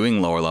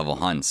doing lower level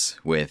hunts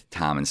with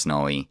Tom and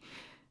Snowy,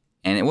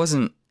 and it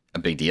wasn't a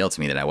big deal to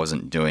me that I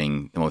wasn't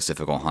doing the most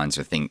difficult hunts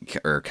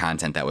or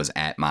content that was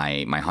at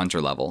my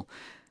hunter level.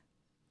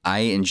 I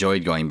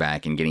enjoyed going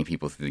back and getting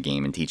people through the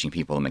game and teaching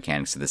people the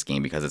mechanics of this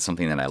game because it's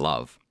something that I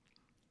love.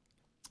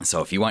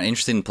 So if you want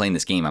interested in playing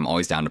this game, I'm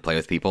always down to play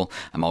with people.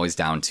 I'm always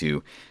down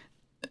to,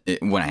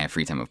 when I have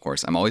free time, of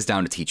course, I'm always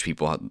down to teach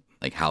people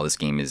how this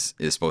game is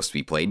supposed to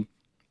be played.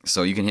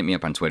 So you can hit me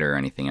up on Twitter or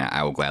anything.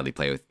 I will gladly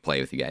play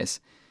with you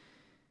guys.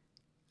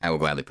 I will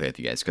gladly play with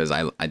you guys because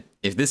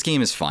if this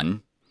game is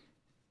fun,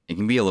 it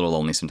can be a little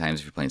lonely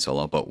sometimes if you're playing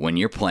solo, but when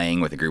you're playing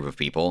with a group of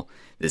people,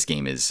 this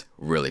game is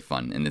really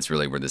fun, and it's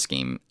really where this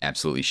game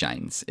absolutely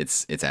shines.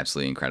 It's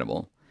absolutely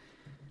incredible.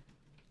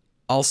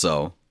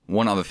 Also,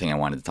 one other thing I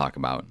wanted to talk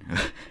about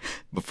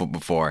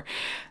before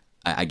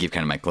I give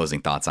kind of my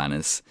closing thoughts on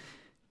this.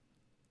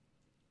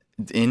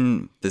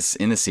 In the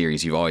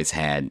series, you've always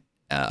had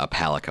a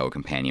Palico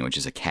companion, which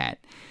is a cat,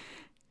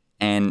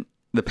 and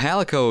the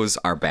Palicos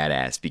are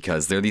badass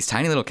because they're these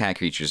tiny little cat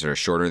creatures that are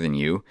shorter than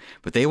you,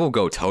 but they will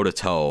go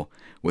toe-to-toe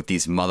with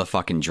these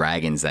motherfucking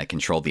dragons that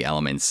control the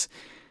elements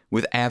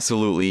with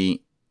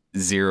absolutely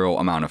zero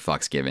amount of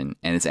fucks given.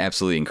 And it's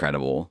absolutely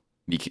incredible.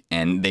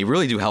 And they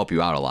really do help you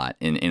out a lot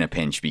in a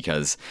pinch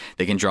because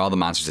they can draw the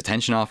monster's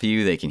attention off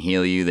you, they can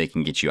heal you, they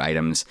can get you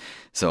items.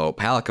 So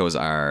Palicos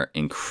are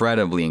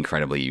incredibly,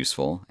 incredibly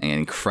useful and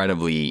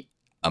incredibly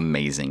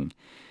amazing.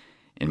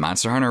 In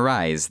Monster Hunter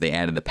Rise, they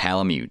added the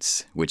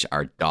Palamutes, which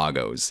are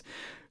doggos.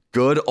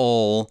 Good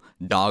old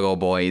doggo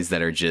boys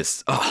that are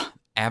just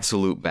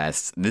absolute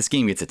best. This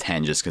game gets a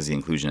 10 just because of the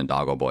inclusion of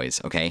doggo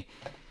boys, okay?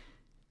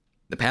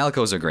 The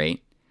Palicos are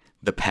great.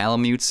 The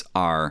Palamutes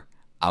are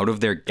out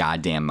of their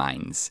goddamn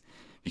minds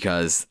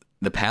because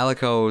the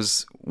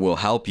Palicos will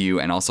help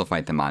you and also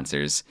fight the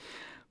monsters.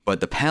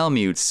 But the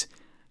Palamutes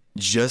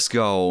just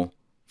go,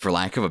 for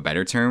lack of a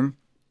better term,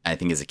 I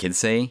think as the kids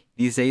say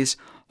these days,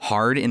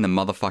 hard in the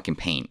motherfucking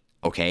paint,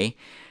 okay?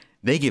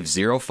 They give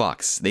zero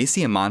fucks. They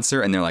see a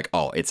monster and they're like,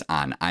 oh, it's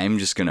on. I'm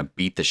just going to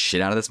beat the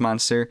shit out of this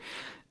monster.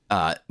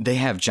 They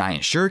have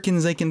giant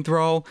shurikens they can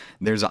throw.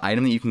 There's an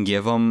item that you can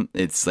give them.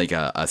 It's like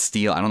a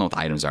steel, I don't know what the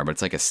items are, but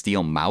it's like a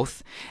steel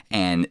mouth.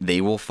 And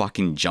they will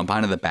fucking jump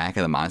onto the back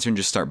of the monster and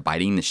just start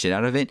biting the shit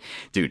out of it.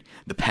 Dude,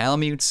 the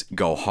Palamutes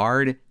go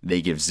hard.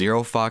 They give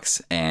zero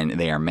fucks and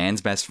they are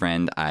man's best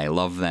friend. I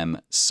love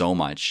them so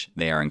much.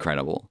 They are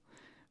incredible.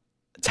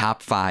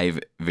 Top 5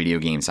 video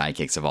game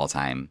sidekicks of all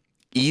time.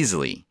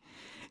 Easily.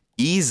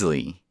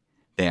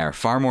 They are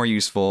far more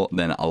useful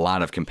than a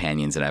lot of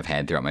companions that I've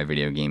had throughout my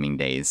video gaming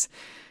days.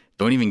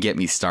 Don't even get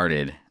me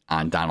started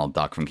on Donald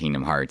Duck from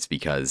Kingdom Hearts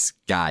because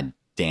god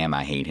damn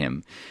I hate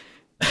him.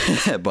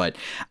 But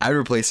I'd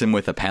replace him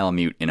with a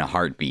Palamute in a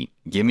heartbeat.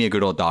 Give me a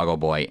good old doggo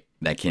boy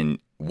that can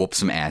whoop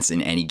some ass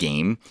in any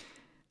game.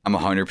 I'm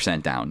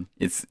 100% down.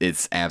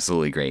 It's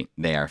absolutely great.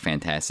 They are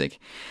fantastic.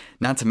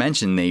 Not to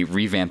mention, they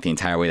revamped the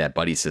entire way that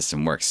buddy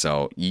system works.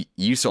 So you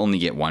used to only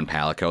get one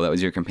Palico that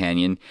was your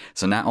companion.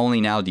 So not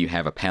only now do you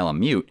have a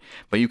Palamute,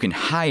 but you can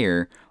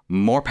hire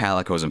more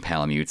Palicos and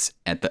Palamutes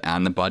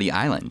on the buddy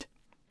island.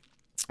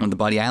 What the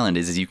buddy island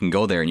is you can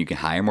go there and you can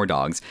hire more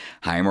dogs,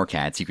 hire more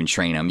cats. You can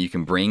train them. You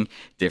can bring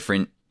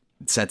different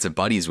sets of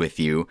buddies with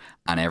you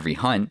on every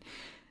hunt.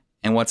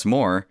 And what's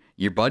more,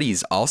 your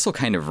buddies also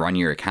kind of run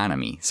your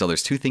economy. So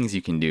there's 2 things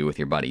you can do with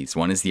your buddies.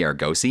 One is the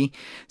Argosy.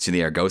 So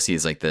the Argosy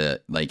is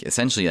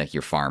essentially like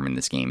your farm in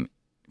this game.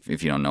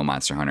 If you don't know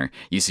Monster Hunter,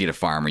 you see a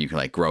farm where you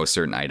can grow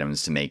certain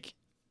items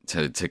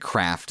to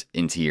craft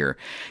into your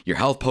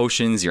health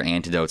potions, your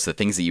antidotes, the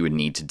things that you would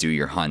need to do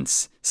your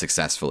hunts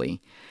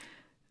successfully.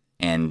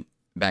 And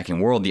back in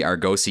World, the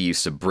Argosy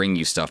used to bring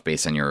you stuff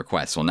based on your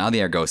requests. Well, now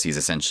the Argosy is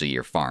essentially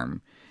your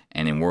farm.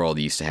 And in World,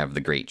 you used to have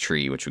the Great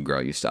Tree, which would grow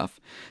you stuff.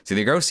 So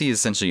the Argosy is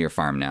essentially your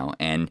farm now.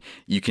 And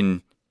you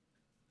can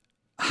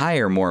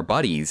hire more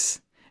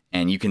buddies,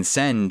 and you can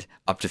send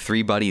up to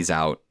 3 buddies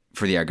out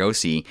for the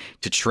Argosy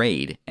to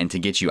trade and to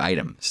get you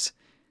items.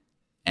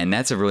 And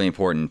that's a really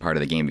important part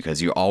of the game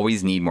because you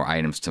always need more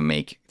items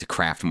to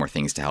craft more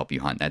things to help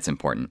you hunt. That's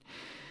important.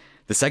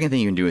 The second thing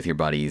you can do with your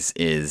buddies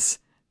is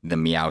the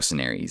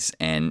Meowcenaries.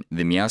 And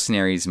the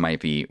Meowcenaries might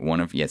be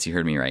yes, you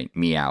heard me right,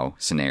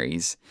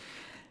 Meowcenaries.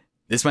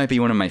 This might be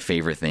one of my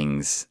favorite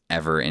things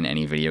ever in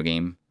any video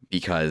game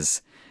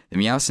because the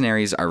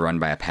Meowcenaries are run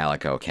by a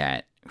Palico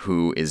cat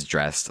who is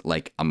dressed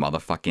like a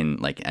motherfucking,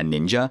 like a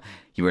ninja.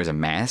 He wears a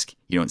mask.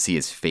 You don't see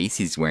his face.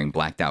 He's wearing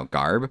blacked out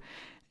garb.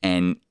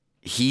 And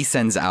he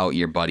sends out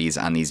your buddies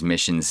on these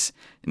missions,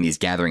 and these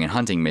gathering and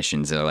hunting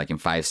missions that are like in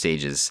 5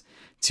 stages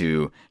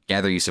to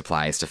gather you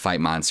supplies, to fight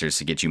monsters,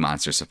 to get you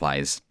monster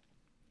supplies.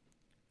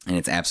 And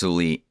it's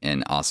absolutely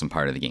an awesome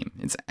part of the game.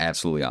 It's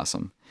absolutely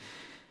awesome.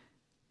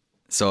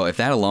 So if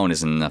that alone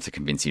isn't enough to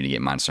convince you to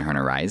get Monster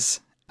Hunter Rise,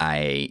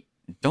 I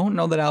don't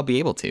know that I'll be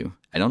able to.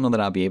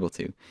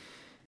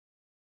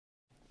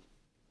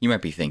 You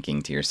might be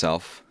thinking to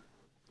yourself,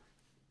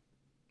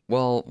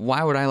 well,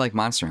 why would I like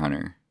Monster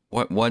Hunter?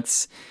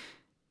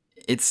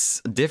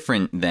 It's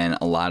different than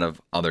a lot of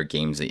other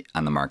games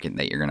on the market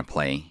that you're going to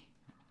play,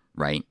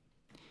 right?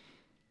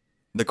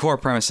 The core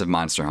premise of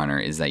Monster Hunter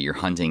is that you're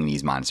hunting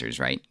these monsters,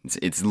 right?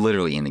 It's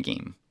literally in the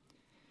game.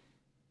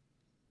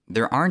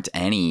 There aren't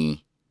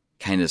any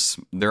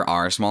there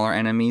are smaller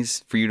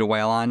enemies for you to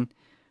wail on,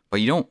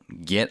 but you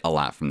don't get a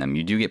lot from them.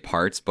 You do get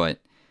parts, but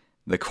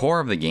the core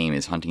of the game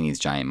is hunting these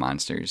giant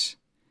monsters.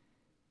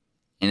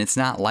 And it's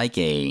not like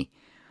a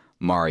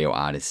Mario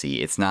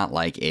Odyssey. It's not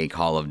like a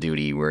Call of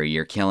Duty where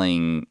you're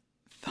killing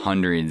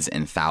hundreds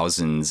and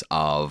thousands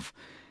of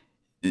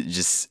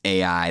just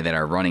AI that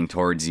are running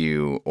towards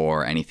you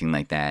or anything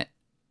like that.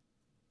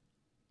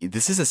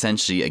 This is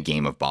essentially a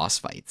game of boss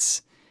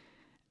fights.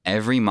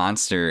 Every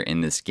monster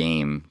in this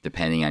game,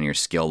 depending on your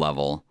skill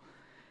level,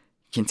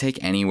 can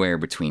take anywhere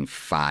between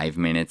 5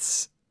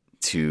 minutes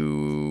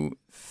to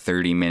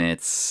 30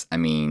 minutes. I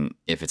mean,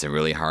 if it's a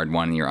really hard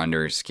one, you're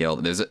under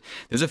skilled. There's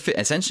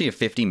essentially a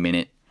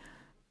 50-minute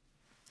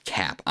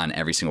cap on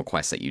every single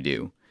quest that you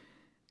do.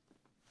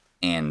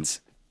 And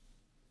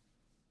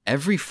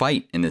every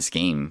fight in this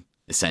game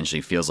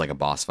essentially feels like a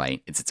boss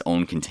fight. It's its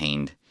own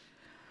contained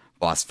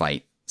boss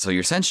fight. So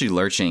you're essentially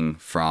lurching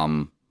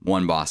from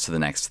one boss to the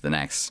next.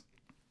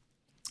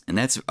 And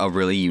that's a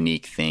really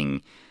unique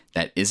thing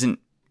that isn't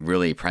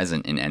really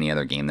present in any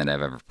other game that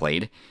I've ever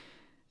played.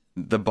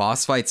 The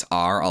boss fights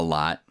are a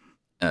lot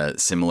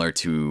similar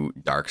to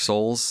Dark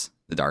Souls,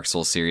 the Dark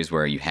Souls series,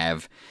 where you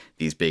have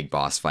these big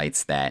boss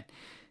fights that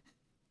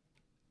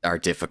are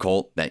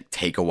difficult, that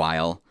take a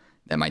while,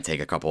 that might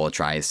take a couple of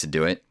tries to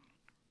do it.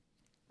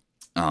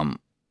 So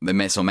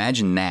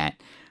imagine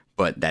that,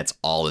 but that's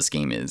all this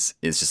game is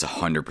just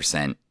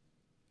 100%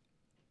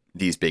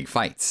 these big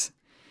fights.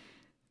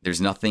 There's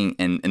nothing,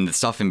 and the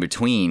stuff in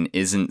between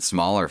isn't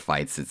smaller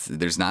fights.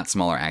 There's not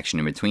smaller action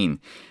in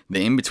between.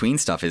 The in-between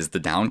stuff is the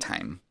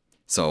downtime.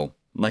 So,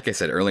 like I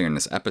said earlier in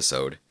this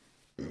episode,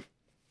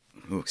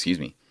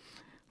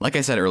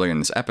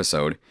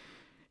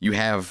 you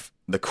have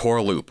the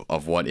core loop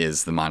of what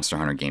is the Monster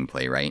Hunter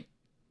gameplay, right?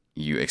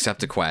 You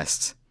accept a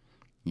quest,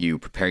 you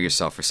prepare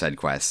yourself for said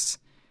quests,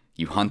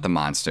 you hunt the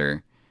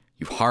monster,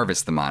 you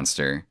harvest the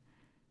monster,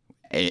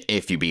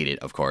 if you beat it,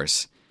 of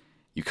course.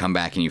 You come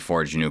back and you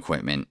forge new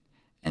equipment,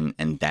 and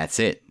that's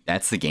it.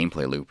 That's the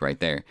gameplay loop right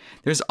there.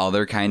 There's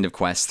other kind of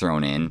quests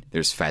thrown in.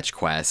 There's fetch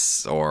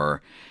quests,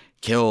 or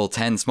kill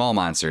 10 small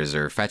monsters,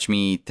 or fetch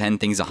me 10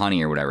 things of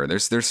honey, or whatever.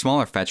 There's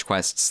smaller fetch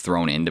quests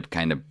thrown in to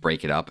kind of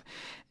break it up,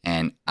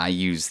 and I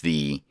use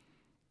the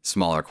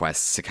smaller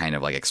quests to kind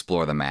of like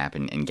explore the map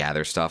and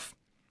gather stuff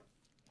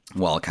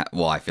while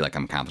I feel like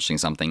I'm accomplishing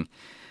something.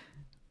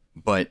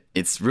 But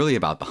it's really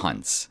about the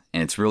hunts,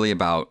 and it's really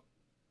about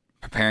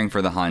preparing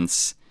for the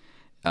hunts,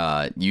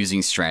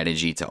 using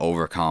strategy to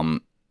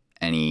overcome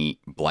any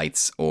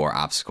blights or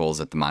obstacles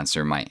that the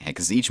monster might have,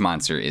 because each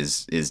monster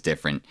is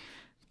different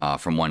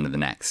from one to the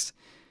next.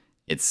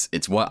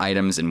 It's what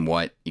items and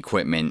what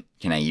equipment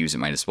can I use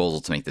at my disposal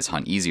to make this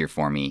hunt easier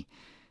for me.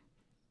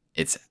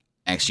 It's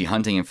actually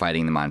hunting and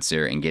fighting the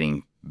monster and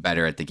getting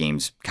better at the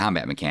game's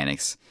combat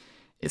mechanics.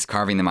 It's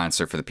carving the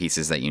monster for the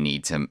pieces that you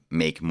need to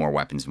make more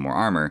weapons and more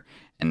armor,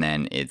 and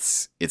then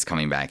it's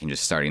coming back and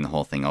just starting the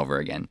whole thing over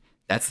again.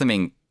 That's the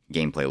main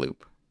gameplay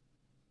loop.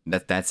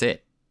 That's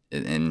it.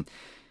 And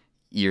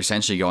you're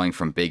essentially going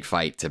from big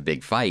fight to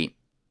big fight,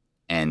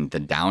 and the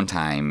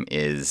downtime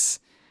is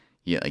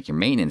like your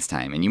maintenance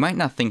time. And you might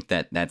not think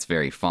that that's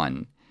very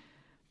fun,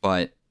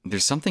 but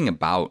there's something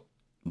about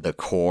the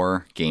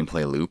core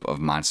gameplay loop of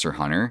Monster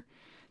Hunter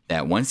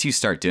that once you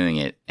start doing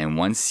it, and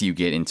once you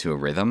get into a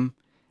rhythm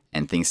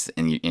and things,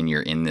 and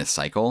you're in this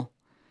cycle,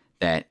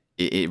 that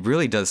it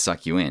really does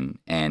suck you in,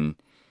 and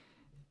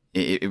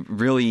it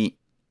really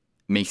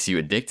makes you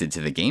addicted to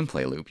the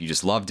gameplay loop. You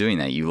just love doing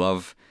that. You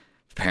love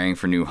preparing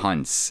for new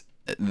hunts.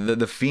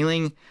 The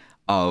feeling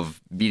of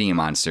beating a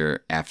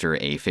monster after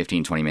a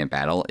 15-20 minute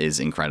battle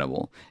is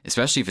incredible,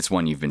 especially if it's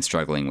one you've been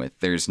struggling with.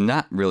 There's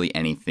not really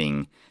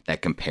anything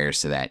that compares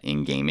to that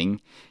in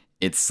gaming.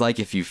 It's like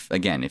if you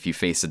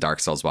face a Dark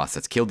Souls boss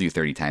that's killed you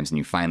 30 times and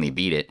you finally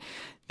beat it,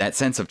 that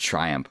sense of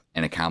triumph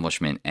and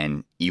accomplishment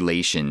and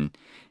elation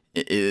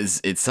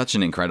it's such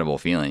an incredible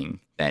feeling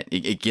that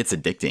it gets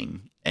addicting,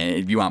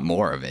 and you want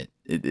more of it.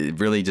 It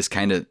really just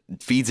kind of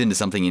feeds into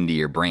something into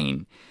your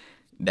brain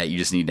that you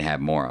just need to have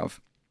more of.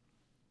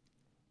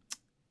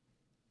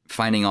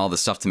 Finding all the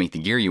stuff to make the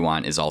gear you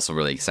want is also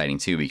really exciting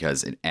too,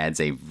 because it adds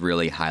a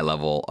really high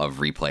level of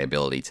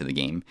replayability to the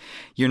game.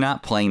 You're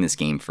not playing this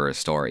game for a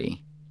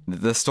story.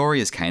 The story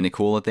is kind of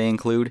cool that they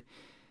include,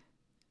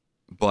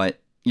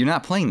 but you're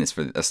not playing this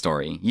for a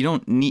story. I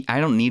don't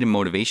need a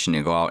motivation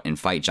to go out and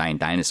fight giant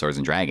dinosaurs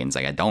and dragons.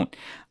 Like, I don't.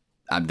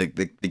 The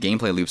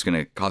gameplay loop's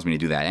going to cause me to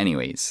do that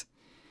anyways.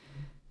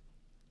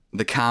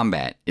 The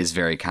combat is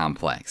very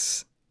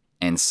complex.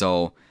 And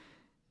so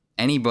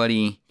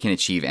anybody can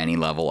achieve any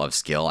level of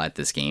skill at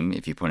this game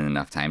if you put in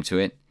enough time to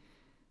it.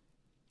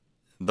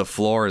 The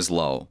floor is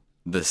low.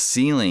 The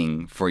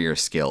ceiling for your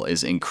skill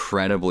is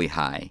incredibly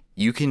high.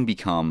 You can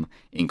become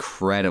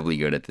incredibly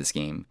good at this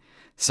game.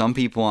 Some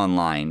people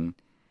online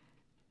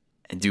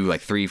do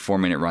like 3-4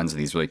 minute runs of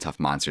these really tough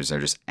monsters. They're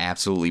just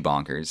absolutely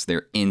bonkers.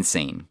 They're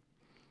insane.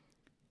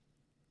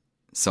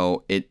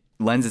 So it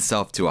lends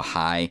itself to a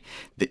high,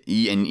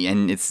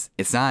 and it's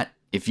not,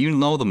 if you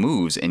know the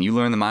moves and you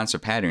learn the monster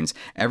patterns,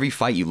 every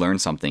fight you learn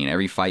something, and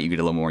every fight you get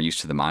a little more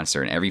used to the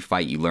monster, and every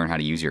fight you learn how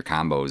to use your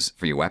combos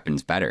for your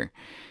weapons better.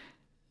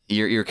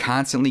 You're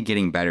constantly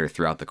getting better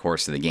throughout the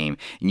course of the game,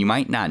 and you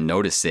might not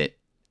notice it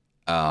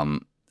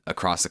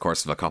across the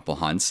course of a couple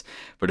hunts,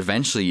 but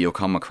eventually you'll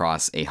come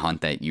across a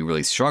hunt that you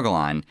really struggle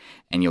on,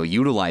 and you'll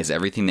utilize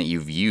everything that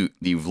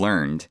you've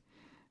learned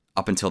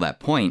up until that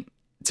point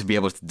to be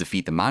able to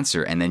defeat the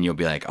monster, and then you'll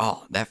be like,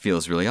 oh, that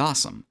feels really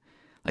awesome.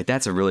 Like,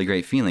 that's a really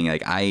great feeling.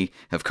 Like, I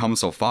have come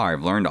so far.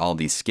 I've learned all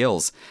these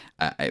skills.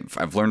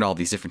 I've learned all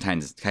these different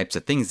types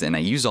of things, and I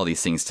use all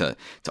these things to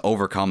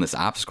overcome this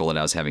obstacle that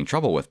I was having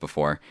trouble with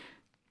before.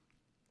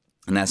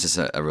 And that's just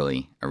a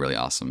really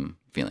awesome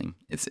feeling.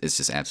 It's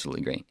just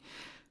absolutely great.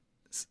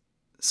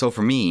 So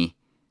for me,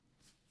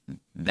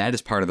 that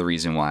is part of the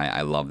reason why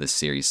I love this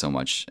series so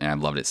much, and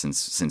I've loved it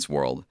since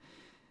World.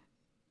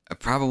 I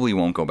probably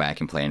won't go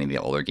back and play any of the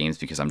older games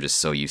because I'm just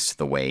so used to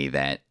the way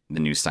that the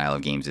new style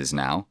of games is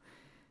now.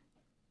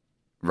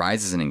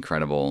 Rise is an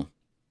incredible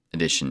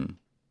addition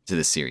to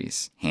this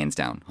series, hands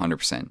down,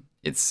 100%.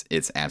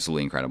 It's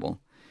absolutely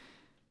incredible.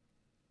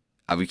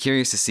 I'll be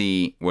curious to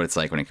see what it's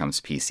like when it comes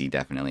to PC,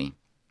 definitely.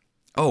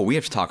 Oh, we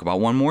have to talk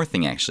about one more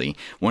thing, actually.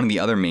 One of the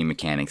other main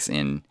mechanics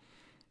in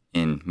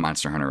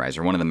Monster Hunter Rise,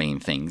 or one of the main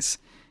things,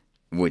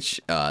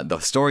 which the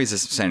stories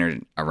is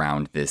centered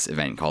around this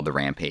event called the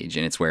Rampage,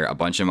 and it's where a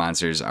bunch of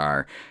monsters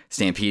are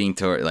stampeding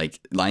toward, like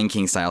Lion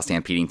King style,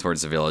 stampeding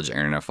towards the village, and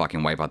are gonna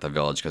fucking wipe out the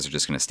village because they're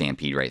just gonna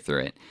stampede right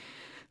through it.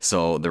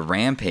 So the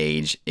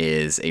Rampage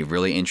is a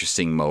really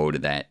interesting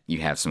mode that you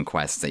have some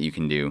quests that you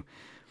can do,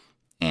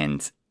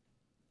 and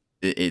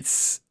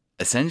it's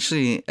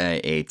essentially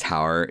a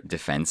tower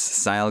defense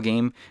style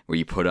game where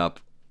you put up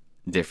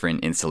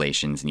different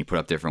installations and you put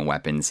up different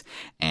weapons,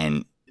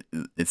 and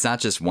it's not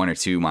just one or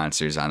two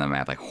monsters on the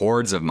map. Like,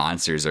 hordes of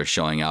monsters are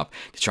showing up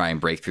to try and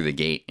break through the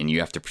gate, and you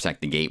have to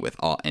protect the gate with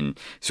all and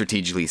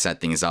strategically set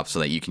things up so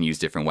that you can use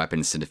different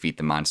weapons to defeat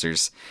the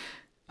monsters.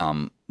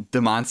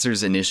 The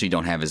monsters initially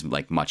don't have as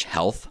much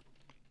health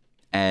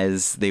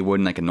as they would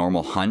in like a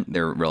normal hunt.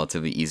 They're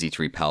relatively easy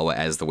to repel, but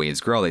as the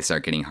waves grow, they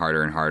start getting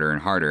harder and harder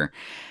and harder.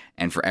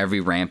 And for every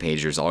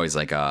rampage, there's always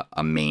like a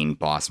main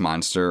boss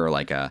monster, or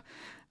like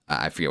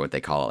I forget what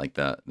they call it, like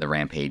the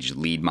rampage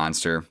lead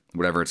monster,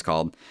 whatever it's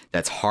called,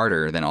 that's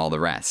harder than all the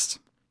rest.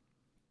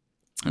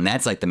 And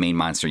that's like the main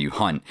monster you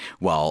hunt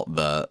while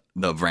the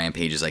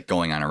rampage is like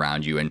going on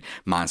around you, and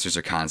monsters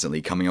are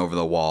constantly coming over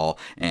the wall,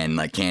 and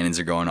like cannons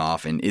are going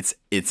off, and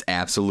it's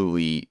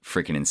absolutely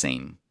freaking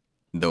insane.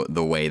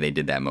 The way they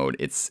did that mode,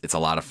 it's a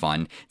lot of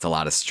fun. It's a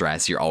lot of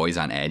stress. You're always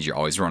on edge. You're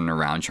always running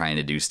around trying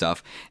to do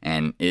stuff,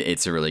 and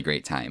it's a really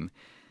great time.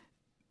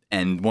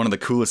 And one of the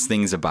coolest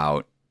things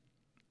about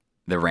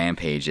the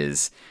rampage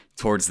is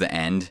towards the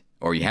end,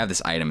 or you have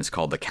this item, it's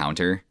called the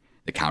counter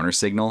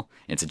signal.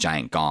 It's a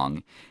giant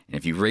gong, and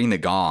if you ring the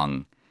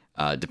gong,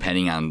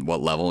 depending on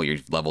what level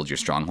you've leveled your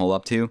stronghold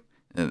up to,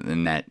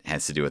 and that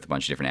has to do with a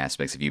bunch of different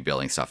aspects of you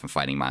building stuff and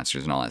fighting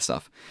monsters and all that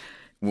stuff.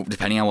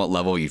 Depending on what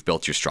level you've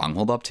built your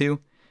stronghold up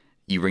to,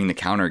 you ring the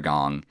counter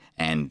gong,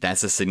 and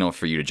that's a signal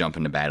for you to jump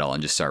into battle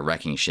and just start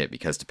wrecking shit,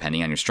 because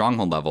depending on your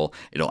stronghold level,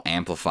 it'll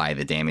amplify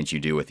the damage you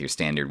do with your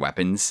standard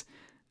weapons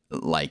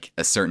like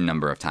a certain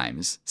number of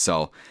times.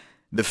 So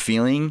the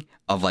feeling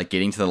of like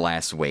getting to the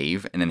last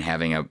wave and then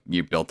having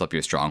you built up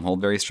your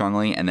stronghold very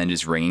strongly, and then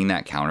just ringing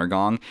that counter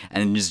gong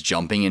and then just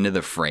jumping into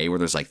the fray where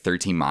there's like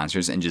 13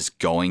 monsters and just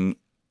going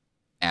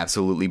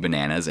absolutely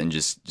bananas and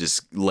just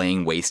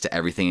laying waste to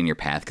everything in your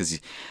path, because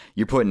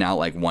you're putting out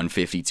like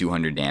 150,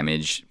 200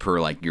 damage per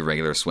like your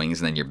regular swings,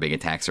 and then your big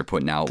attacks are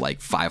putting out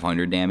like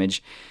 500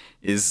 damage,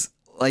 is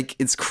like,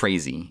 it's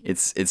crazy.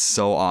 It's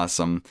so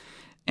awesome.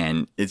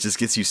 And it just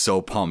gets you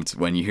so pumped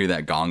when you hear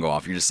that gong go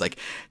off. You're just like,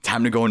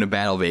 time to go into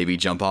battle, baby.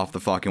 Jump off the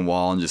fucking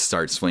wall and just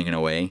start swinging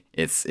away.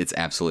 It's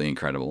absolutely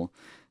incredible.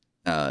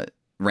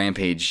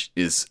 Rampage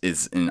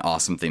is an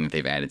awesome thing that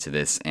they've added to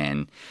this,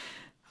 and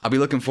I'll be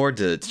looking forward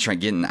to try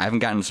getting. I haven't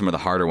gotten some of the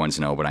harder ones,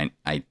 no, but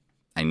I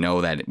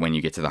know that when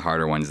you get to the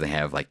harder ones, they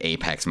have like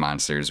apex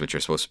monsters, which are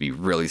supposed to be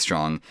really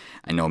strong.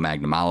 I know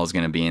Magnamalo is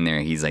going to be in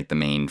there. He's like the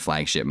main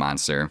flagship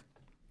monster.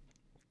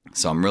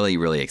 So I'm really,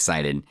 really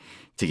excited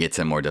to get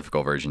to more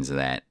difficult versions of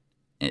that.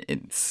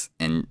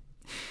 And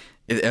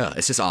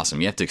It's just awesome.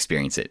 You have to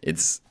experience it.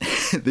 It's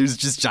there's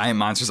just giant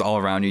monsters all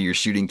around you. You're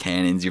shooting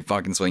cannons. You're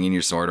fucking swinging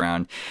your sword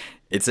around.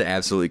 It's an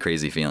absolutely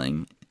crazy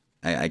feeling.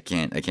 I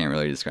can't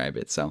really describe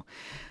it. So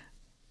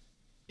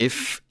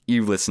if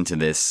you listen to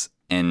this,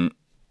 and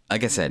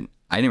like I said,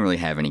 I didn't really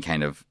have any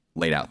kind of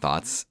laid out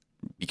thoughts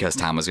because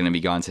Tom was going to be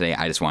gone today.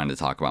 I just wanted to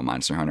talk about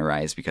Monster Hunter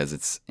Rise because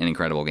it's an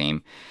incredible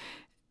game.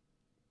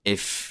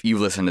 If you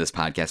listen to this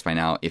podcast by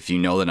now, if you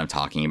know that I'm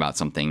talking about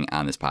something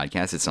on this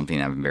podcast, it's something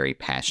that I'm very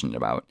passionate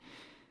about.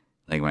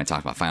 Like when I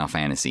talk about Final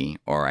Fantasy,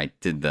 or I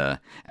did the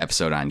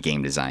episode on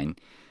game design,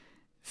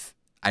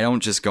 I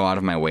don't just go out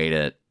of my way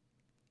to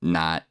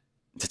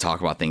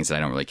talk about things that I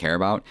don't really care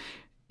about.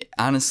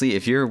 Honestly,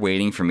 if you're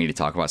waiting for me to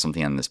talk about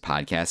something on this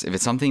podcast, if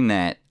it's something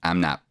that I'm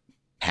not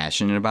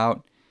passionate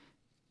about,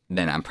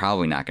 then I'm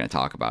probably not going to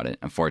talk about it,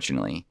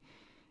 unfortunately.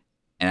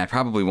 And I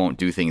probably won't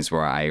do things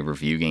where I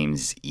review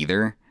games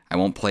either. I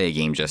won't play a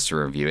game just to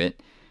review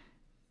it.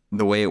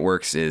 The way it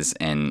works is,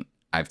 and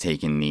I've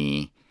taken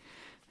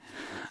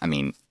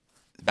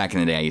back in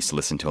the day, I used to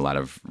listen to a lot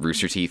of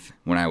Rooster Teeth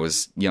when I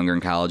was younger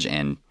in college,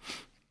 and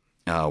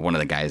one of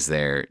the guys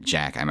there,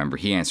 Jack, I remember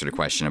he answered a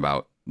question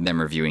about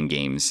them reviewing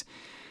games,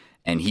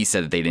 and he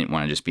said that they didn't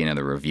want to just be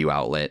another review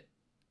outlet.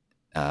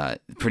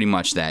 Pretty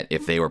much that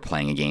if they were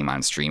playing a game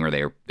on stream or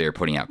they were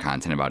putting out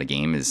content about a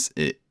game,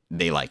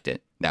 they liked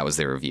it. That was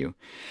their review.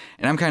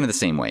 And I'm kind of the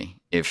same way.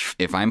 If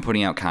I'm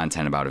putting out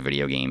content about a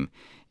video game,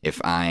 if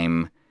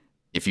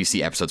you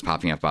see episodes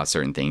popping up about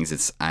certain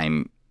things,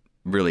 I'm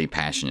really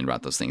passionate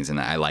about those things and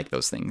I like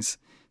those things.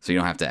 So you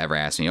don't have to ever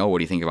ask me, oh, what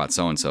do you think about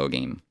so-and-so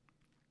game?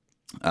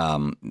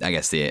 I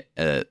guess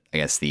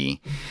the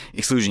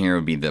exclusion here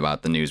would be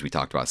about the news we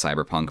talked about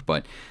Cyberpunk,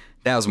 but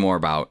that was more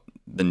about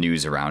the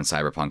news around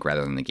Cyberpunk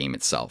rather than the game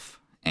itself.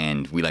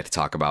 And we like to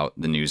talk about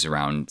the news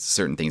around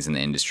certain things in the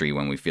industry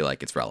when we feel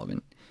like it's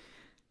relevant.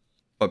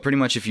 But pretty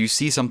much if you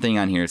see something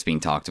on here that's being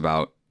talked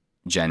about,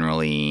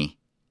 generally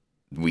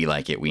we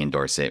like it, we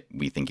endorse it,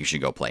 we think you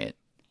should go play it.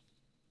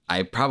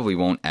 I probably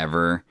won't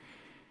ever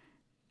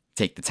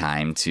take the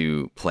time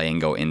to play and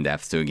go in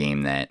depth to a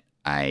game that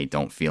I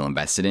don't feel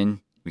invested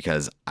in,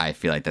 because I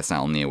feel like that's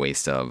not only a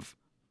waste of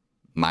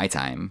my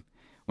time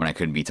when I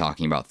could be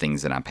talking about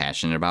things that I'm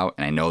passionate about.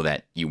 And I know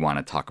that you want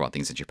to talk about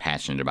things that you're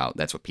passionate about.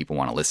 That's what people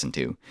want to listen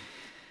to.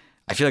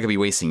 I feel like I'd be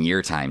wasting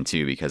your time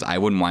too, because I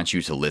wouldn't want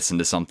you to listen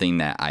to something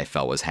that I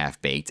felt was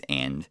half-baked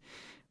and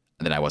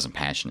that I wasn't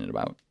passionate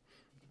about.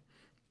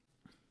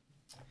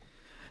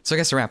 So I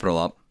guess to wrap it all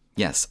up,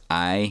 yes,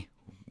 I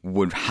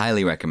would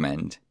highly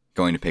recommend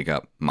going to pick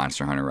up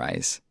Monster Hunter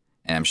Rise.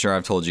 And I'm sure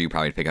I've told you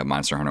probably to pick up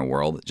Monster Hunter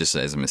World just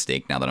as a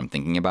mistake now that I'm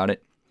thinking about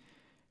it.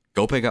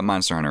 Go pick up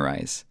Monster Hunter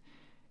Rise.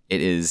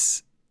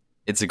 It's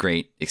a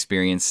great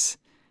experience.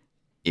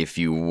 If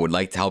you would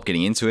like to help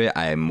getting into it,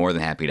 I am more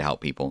than happy to help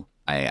people.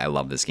 I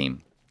love this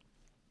game.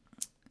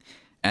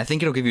 And I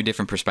think it'll give you a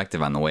different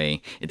perspective on the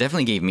way. It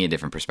definitely gave me a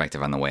different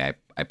perspective on the way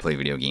I play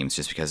video games,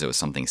 just because it was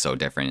something so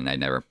different and I'd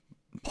never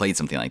played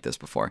something like this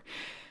before.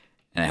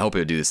 And I hope it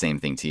would do the same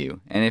thing to you.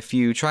 And if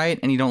you try it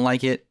and you don't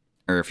like it,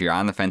 or if you're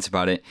on the fence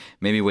about it,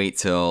 maybe wait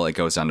till it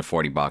goes down to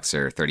 $40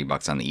 or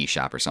 $30 on the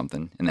eShop or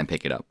something, and then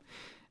pick it up.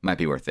 It might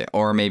be worth it.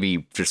 Or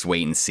maybe just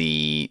wait and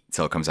see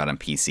till it comes out on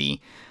PC.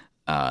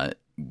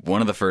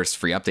 One of the first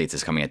free updates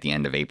is coming at the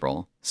end of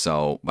April.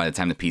 So by the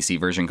time the PC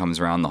version comes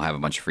around, they'll have a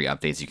bunch of free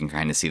updates. You can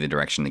kind of see the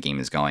direction the game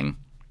is going.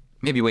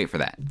 Maybe wait for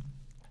that.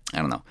 I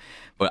don't know.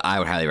 But I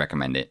would highly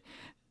recommend it.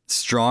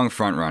 Strong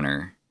front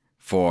runner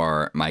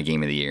for my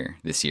game of the year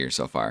this year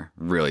so far.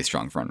 Really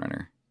strong front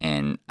runner.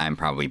 And I'm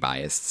probably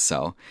biased,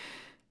 so.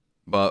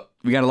 But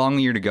we got a long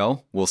year to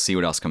go. We'll see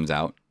what else comes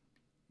out.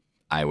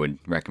 I would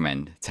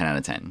recommend 10 out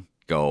of 10.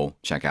 Go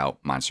check out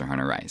Monster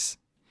Hunter Rise.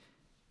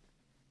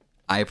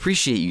 I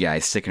appreciate you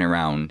guys sticking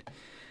around,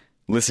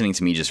 listening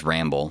to me just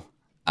ramble.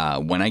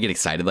 When I get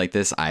excited like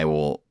this, I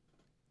will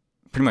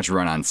pretty much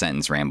run on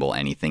sentence ramble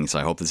anything, so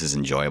I hope this is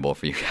enjoyable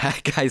for you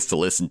guys to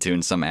listen to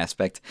in some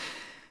aspect.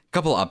 A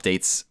couple of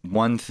updates.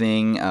 One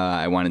thing,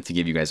 I wanted to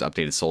give you guys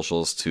updated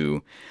socials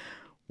to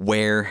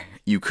where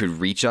you could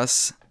reach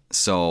us.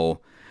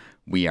 So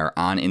we are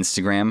on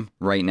Instagram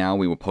right now.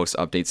 We will post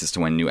updates as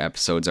to when new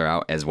episodes are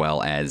out, as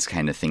well as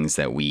kind of things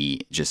that we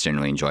just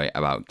generally enjoy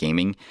about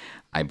gaming.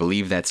 I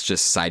believe that's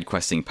just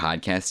SideQuesting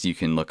Podcast. You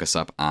can look us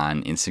up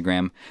on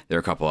Instagram. There are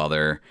a couple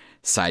other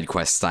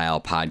SideQuest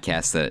style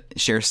podcasts that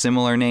share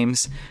similar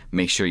names.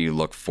 Make sure you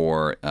look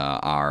for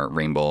our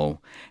rainbow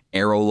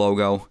arrow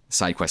logo,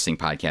 SideQuesting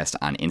Podcast,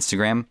 on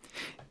Instagram.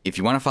 If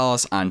you want to follow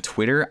us on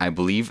Twitter, I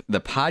believe the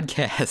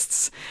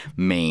podcast's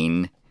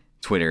main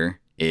Twitter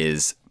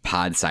is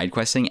Pod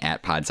SideQuesting,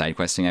 at Pod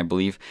SideQuesting, I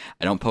believe.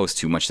 I don't post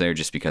too much there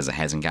just because it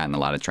hasn't gotten a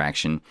lot of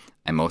traction.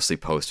 I mostly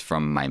post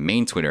from my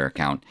main Twitter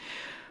account,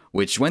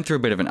 which went through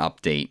a bit of an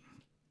update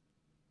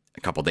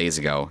a couple days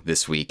ago.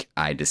 This week,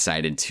 I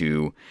decided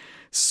to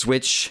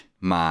switch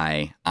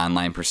my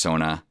online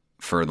persona.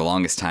 For the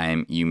longest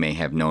time, you may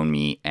have known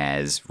me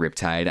as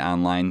Riptide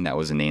Online. That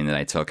was a name that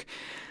I took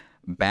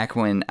back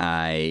when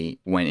I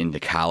went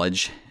into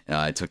college.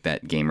 I took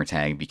that gamer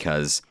tag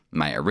because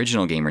my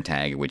original gamer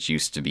tag, which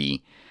used to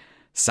be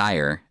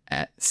Cire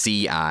at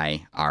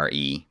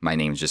Cire, my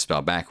name's just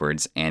spelled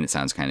backwards, and it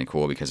sounds kind of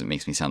cool because it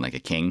makes me sound like a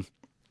king.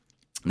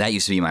 That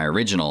used to be my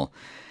original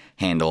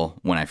handle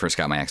when I first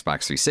got my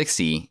Xbox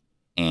 360,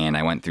 and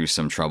I went through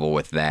some trouble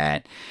with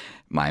that.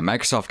 My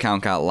Microsoft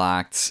account got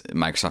locked.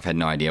 Microsoft had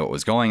no idea what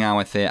was going on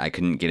with it. I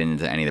couldn't get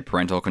into any of the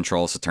parental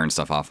controls to turn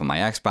stuff off on my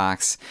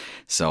Xbox.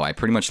 So I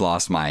pretty much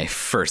lost my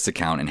first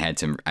account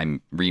and I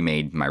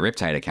remade my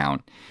Riptide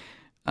account,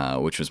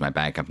 which was my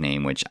backup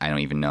name, which I don't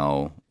even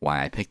know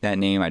why I picked that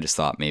name. I just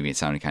thought maybe it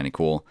sounded kind of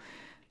cool.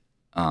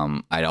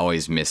 I'd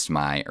always missed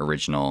my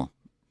original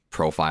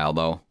profile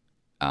though.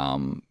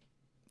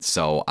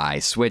 So I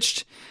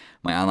switched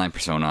my online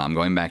persona. I'm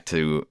going back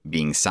to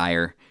being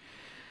Cire,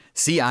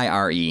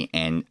 Cire,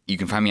 and you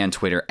can find me on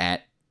Twitter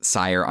at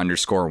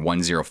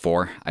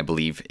Cire_104, I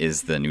believe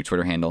is the new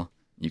Twitter handle.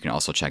 You can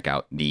also check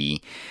out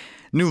the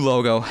new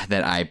logo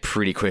that I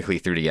pretty quickly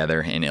threw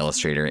together in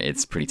Illustrator.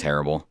 It's pretty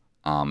terrible.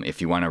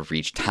 If you want to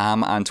reach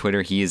Tom on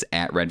Twitter, he is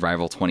at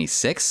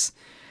RedRival26.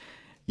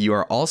 You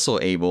are also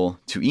able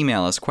to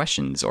email us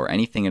questions or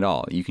anything at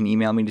all. You can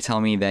email me to tell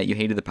me that you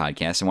hated the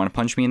podcast and want to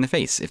punch me in the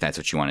face if that's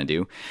what you want to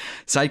do.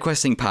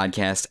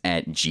 SideQuestingPodcast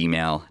at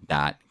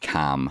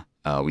gmail.com.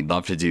 We'd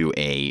love to do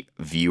a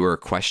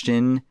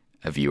listener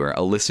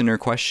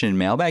question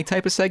mailbag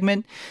type of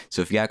segment.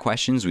 So if you got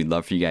questions, we'd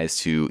love for you guys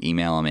to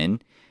email them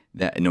in.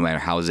 That no matter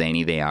how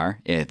zany they are,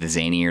 the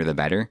zanier the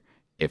better.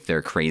 If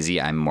they're crazy,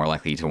 I'm more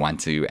likely to want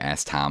to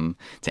ask Tom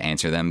to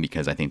answer them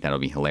because I think that'll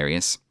be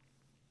hilarious.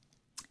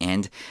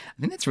 And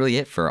I think that's really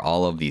it for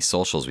all of these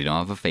socials. We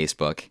don't have a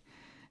Facebook.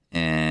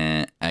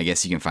 And I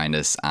guess you can find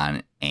us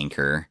on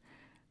Anchor.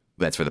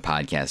 That's where the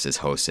podcast is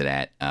hosted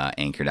at,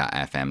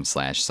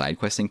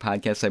 anchor.fm/SideQuesting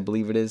Podcast, I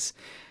believe it is.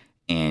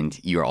 And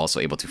you are also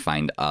able to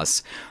find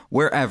us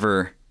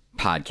wherever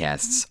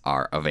podcasts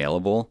are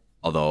available.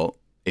 Although,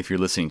 if you're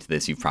listening to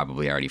this, you've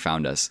probably already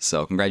found us.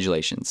 So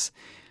congratulations.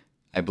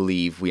 I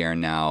believe we are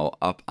now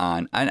up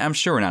on, and I'm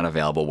sure we're not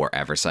available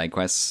wherever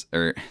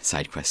wherever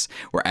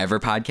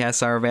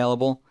podcasts are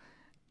available.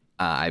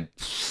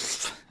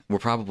 We're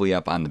probably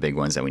up on the big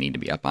ones that we need to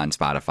be up on: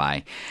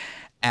 Spotify,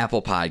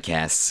 Apple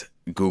Podcasts,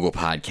 Google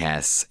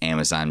Podcasts,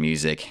 Amazon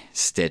Music,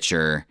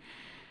 Stitcher,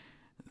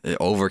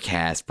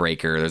 Overcast,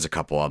 Breaker. There's a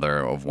couple other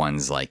of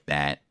ones like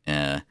that.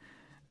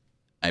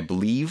 I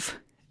believe.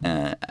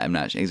 I'm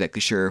not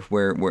exactly sure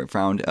where it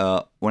found.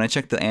 When I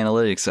checked the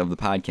analytics of the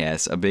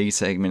podcast, a big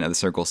segment of the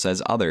circle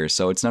says others,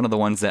 so it's none of the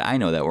ones that I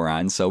know that we're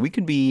on. So we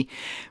could be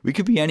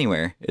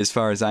anywhere as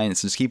far as I know.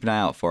 So just keep an eye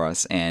out for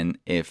us. And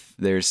if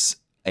there's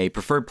a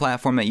preferred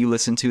platform that you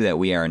listen to that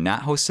we are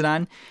not hosted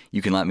on,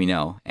 you can let me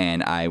know,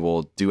 and I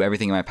will do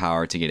everything in my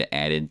power to get it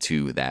added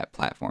to that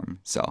platform.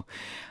 So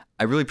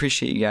I really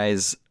appreciate you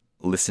guys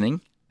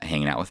listening,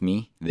 hanging out with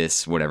me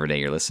this whatever day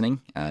you're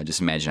listening.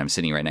 Just imagine I'm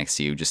sitting right next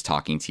to you, just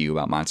talking to you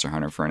about Monster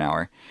Hunter for an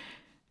hour.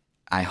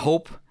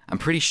 I'm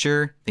pretty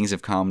sure things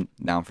have calmed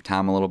down for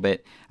Tom a little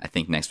bit. I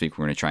think next week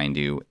we're going to try and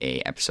do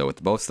a episode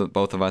with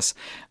both of us.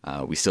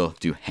 We still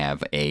do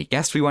have a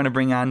guest we want to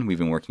bring on. We've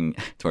been working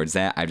towards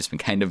that. I've just been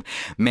kind of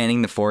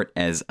manning the fort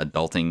as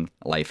adulting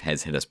life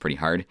has hit us pretty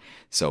hard.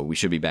 So we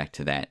should be back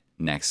to that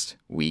next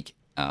week.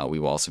 We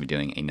will also be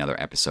doing another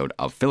episode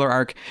of Filler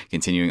Arc,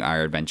 continuing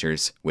our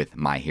adventures with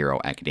My Hero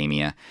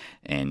Academia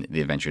and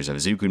the adventures of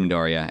Zuko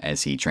Midoriya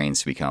as he trains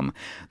to become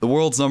the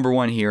world's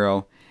 #1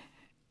 hero.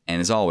 And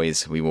as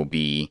always, we will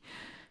be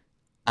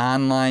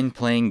online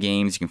playing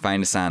games. You can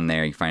find us on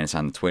there. You can find us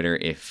on the Twitter.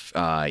 If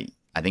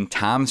I think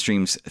Tom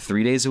streams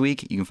 3 days a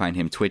week. You can find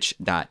him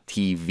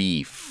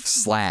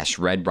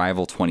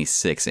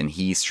twitch.tv/RedRival26, and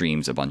he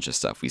streams a bunch of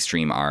stuff. We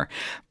stream our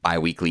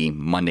bi-weekly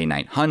Monday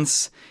night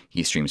hunts.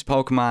 He streams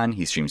Pokemon.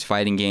 He streams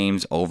fighting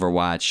games,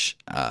 Overwatch,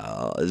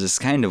 just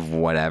kind of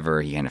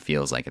whatever he kind of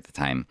feels like at the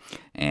time,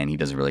 and he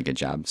does a really good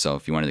job. So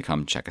if you wanted to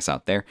come check us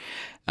out there,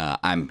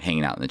 I'm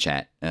hanging out in the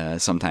chat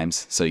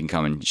sometimes, so you can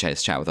come and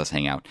chat with us,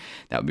 hang out.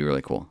 That would be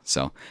really cool.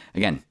 So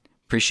again,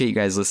 appreciate you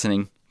guys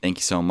listening. Thank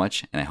you so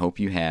much, and I hope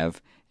you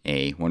have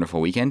a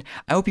wonderful weekend.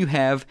 I hope you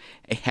have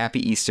a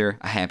happy Easter,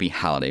 a happy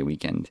holiday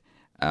weekend.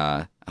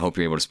 I hope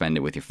you're able to spend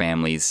it with your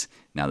families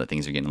now that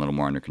things are getting a little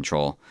more under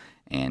control,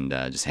 and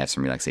just have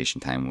some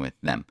relaxation time with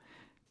them.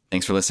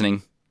 Thanks for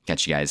listening.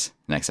 Catch you guys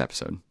next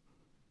episode.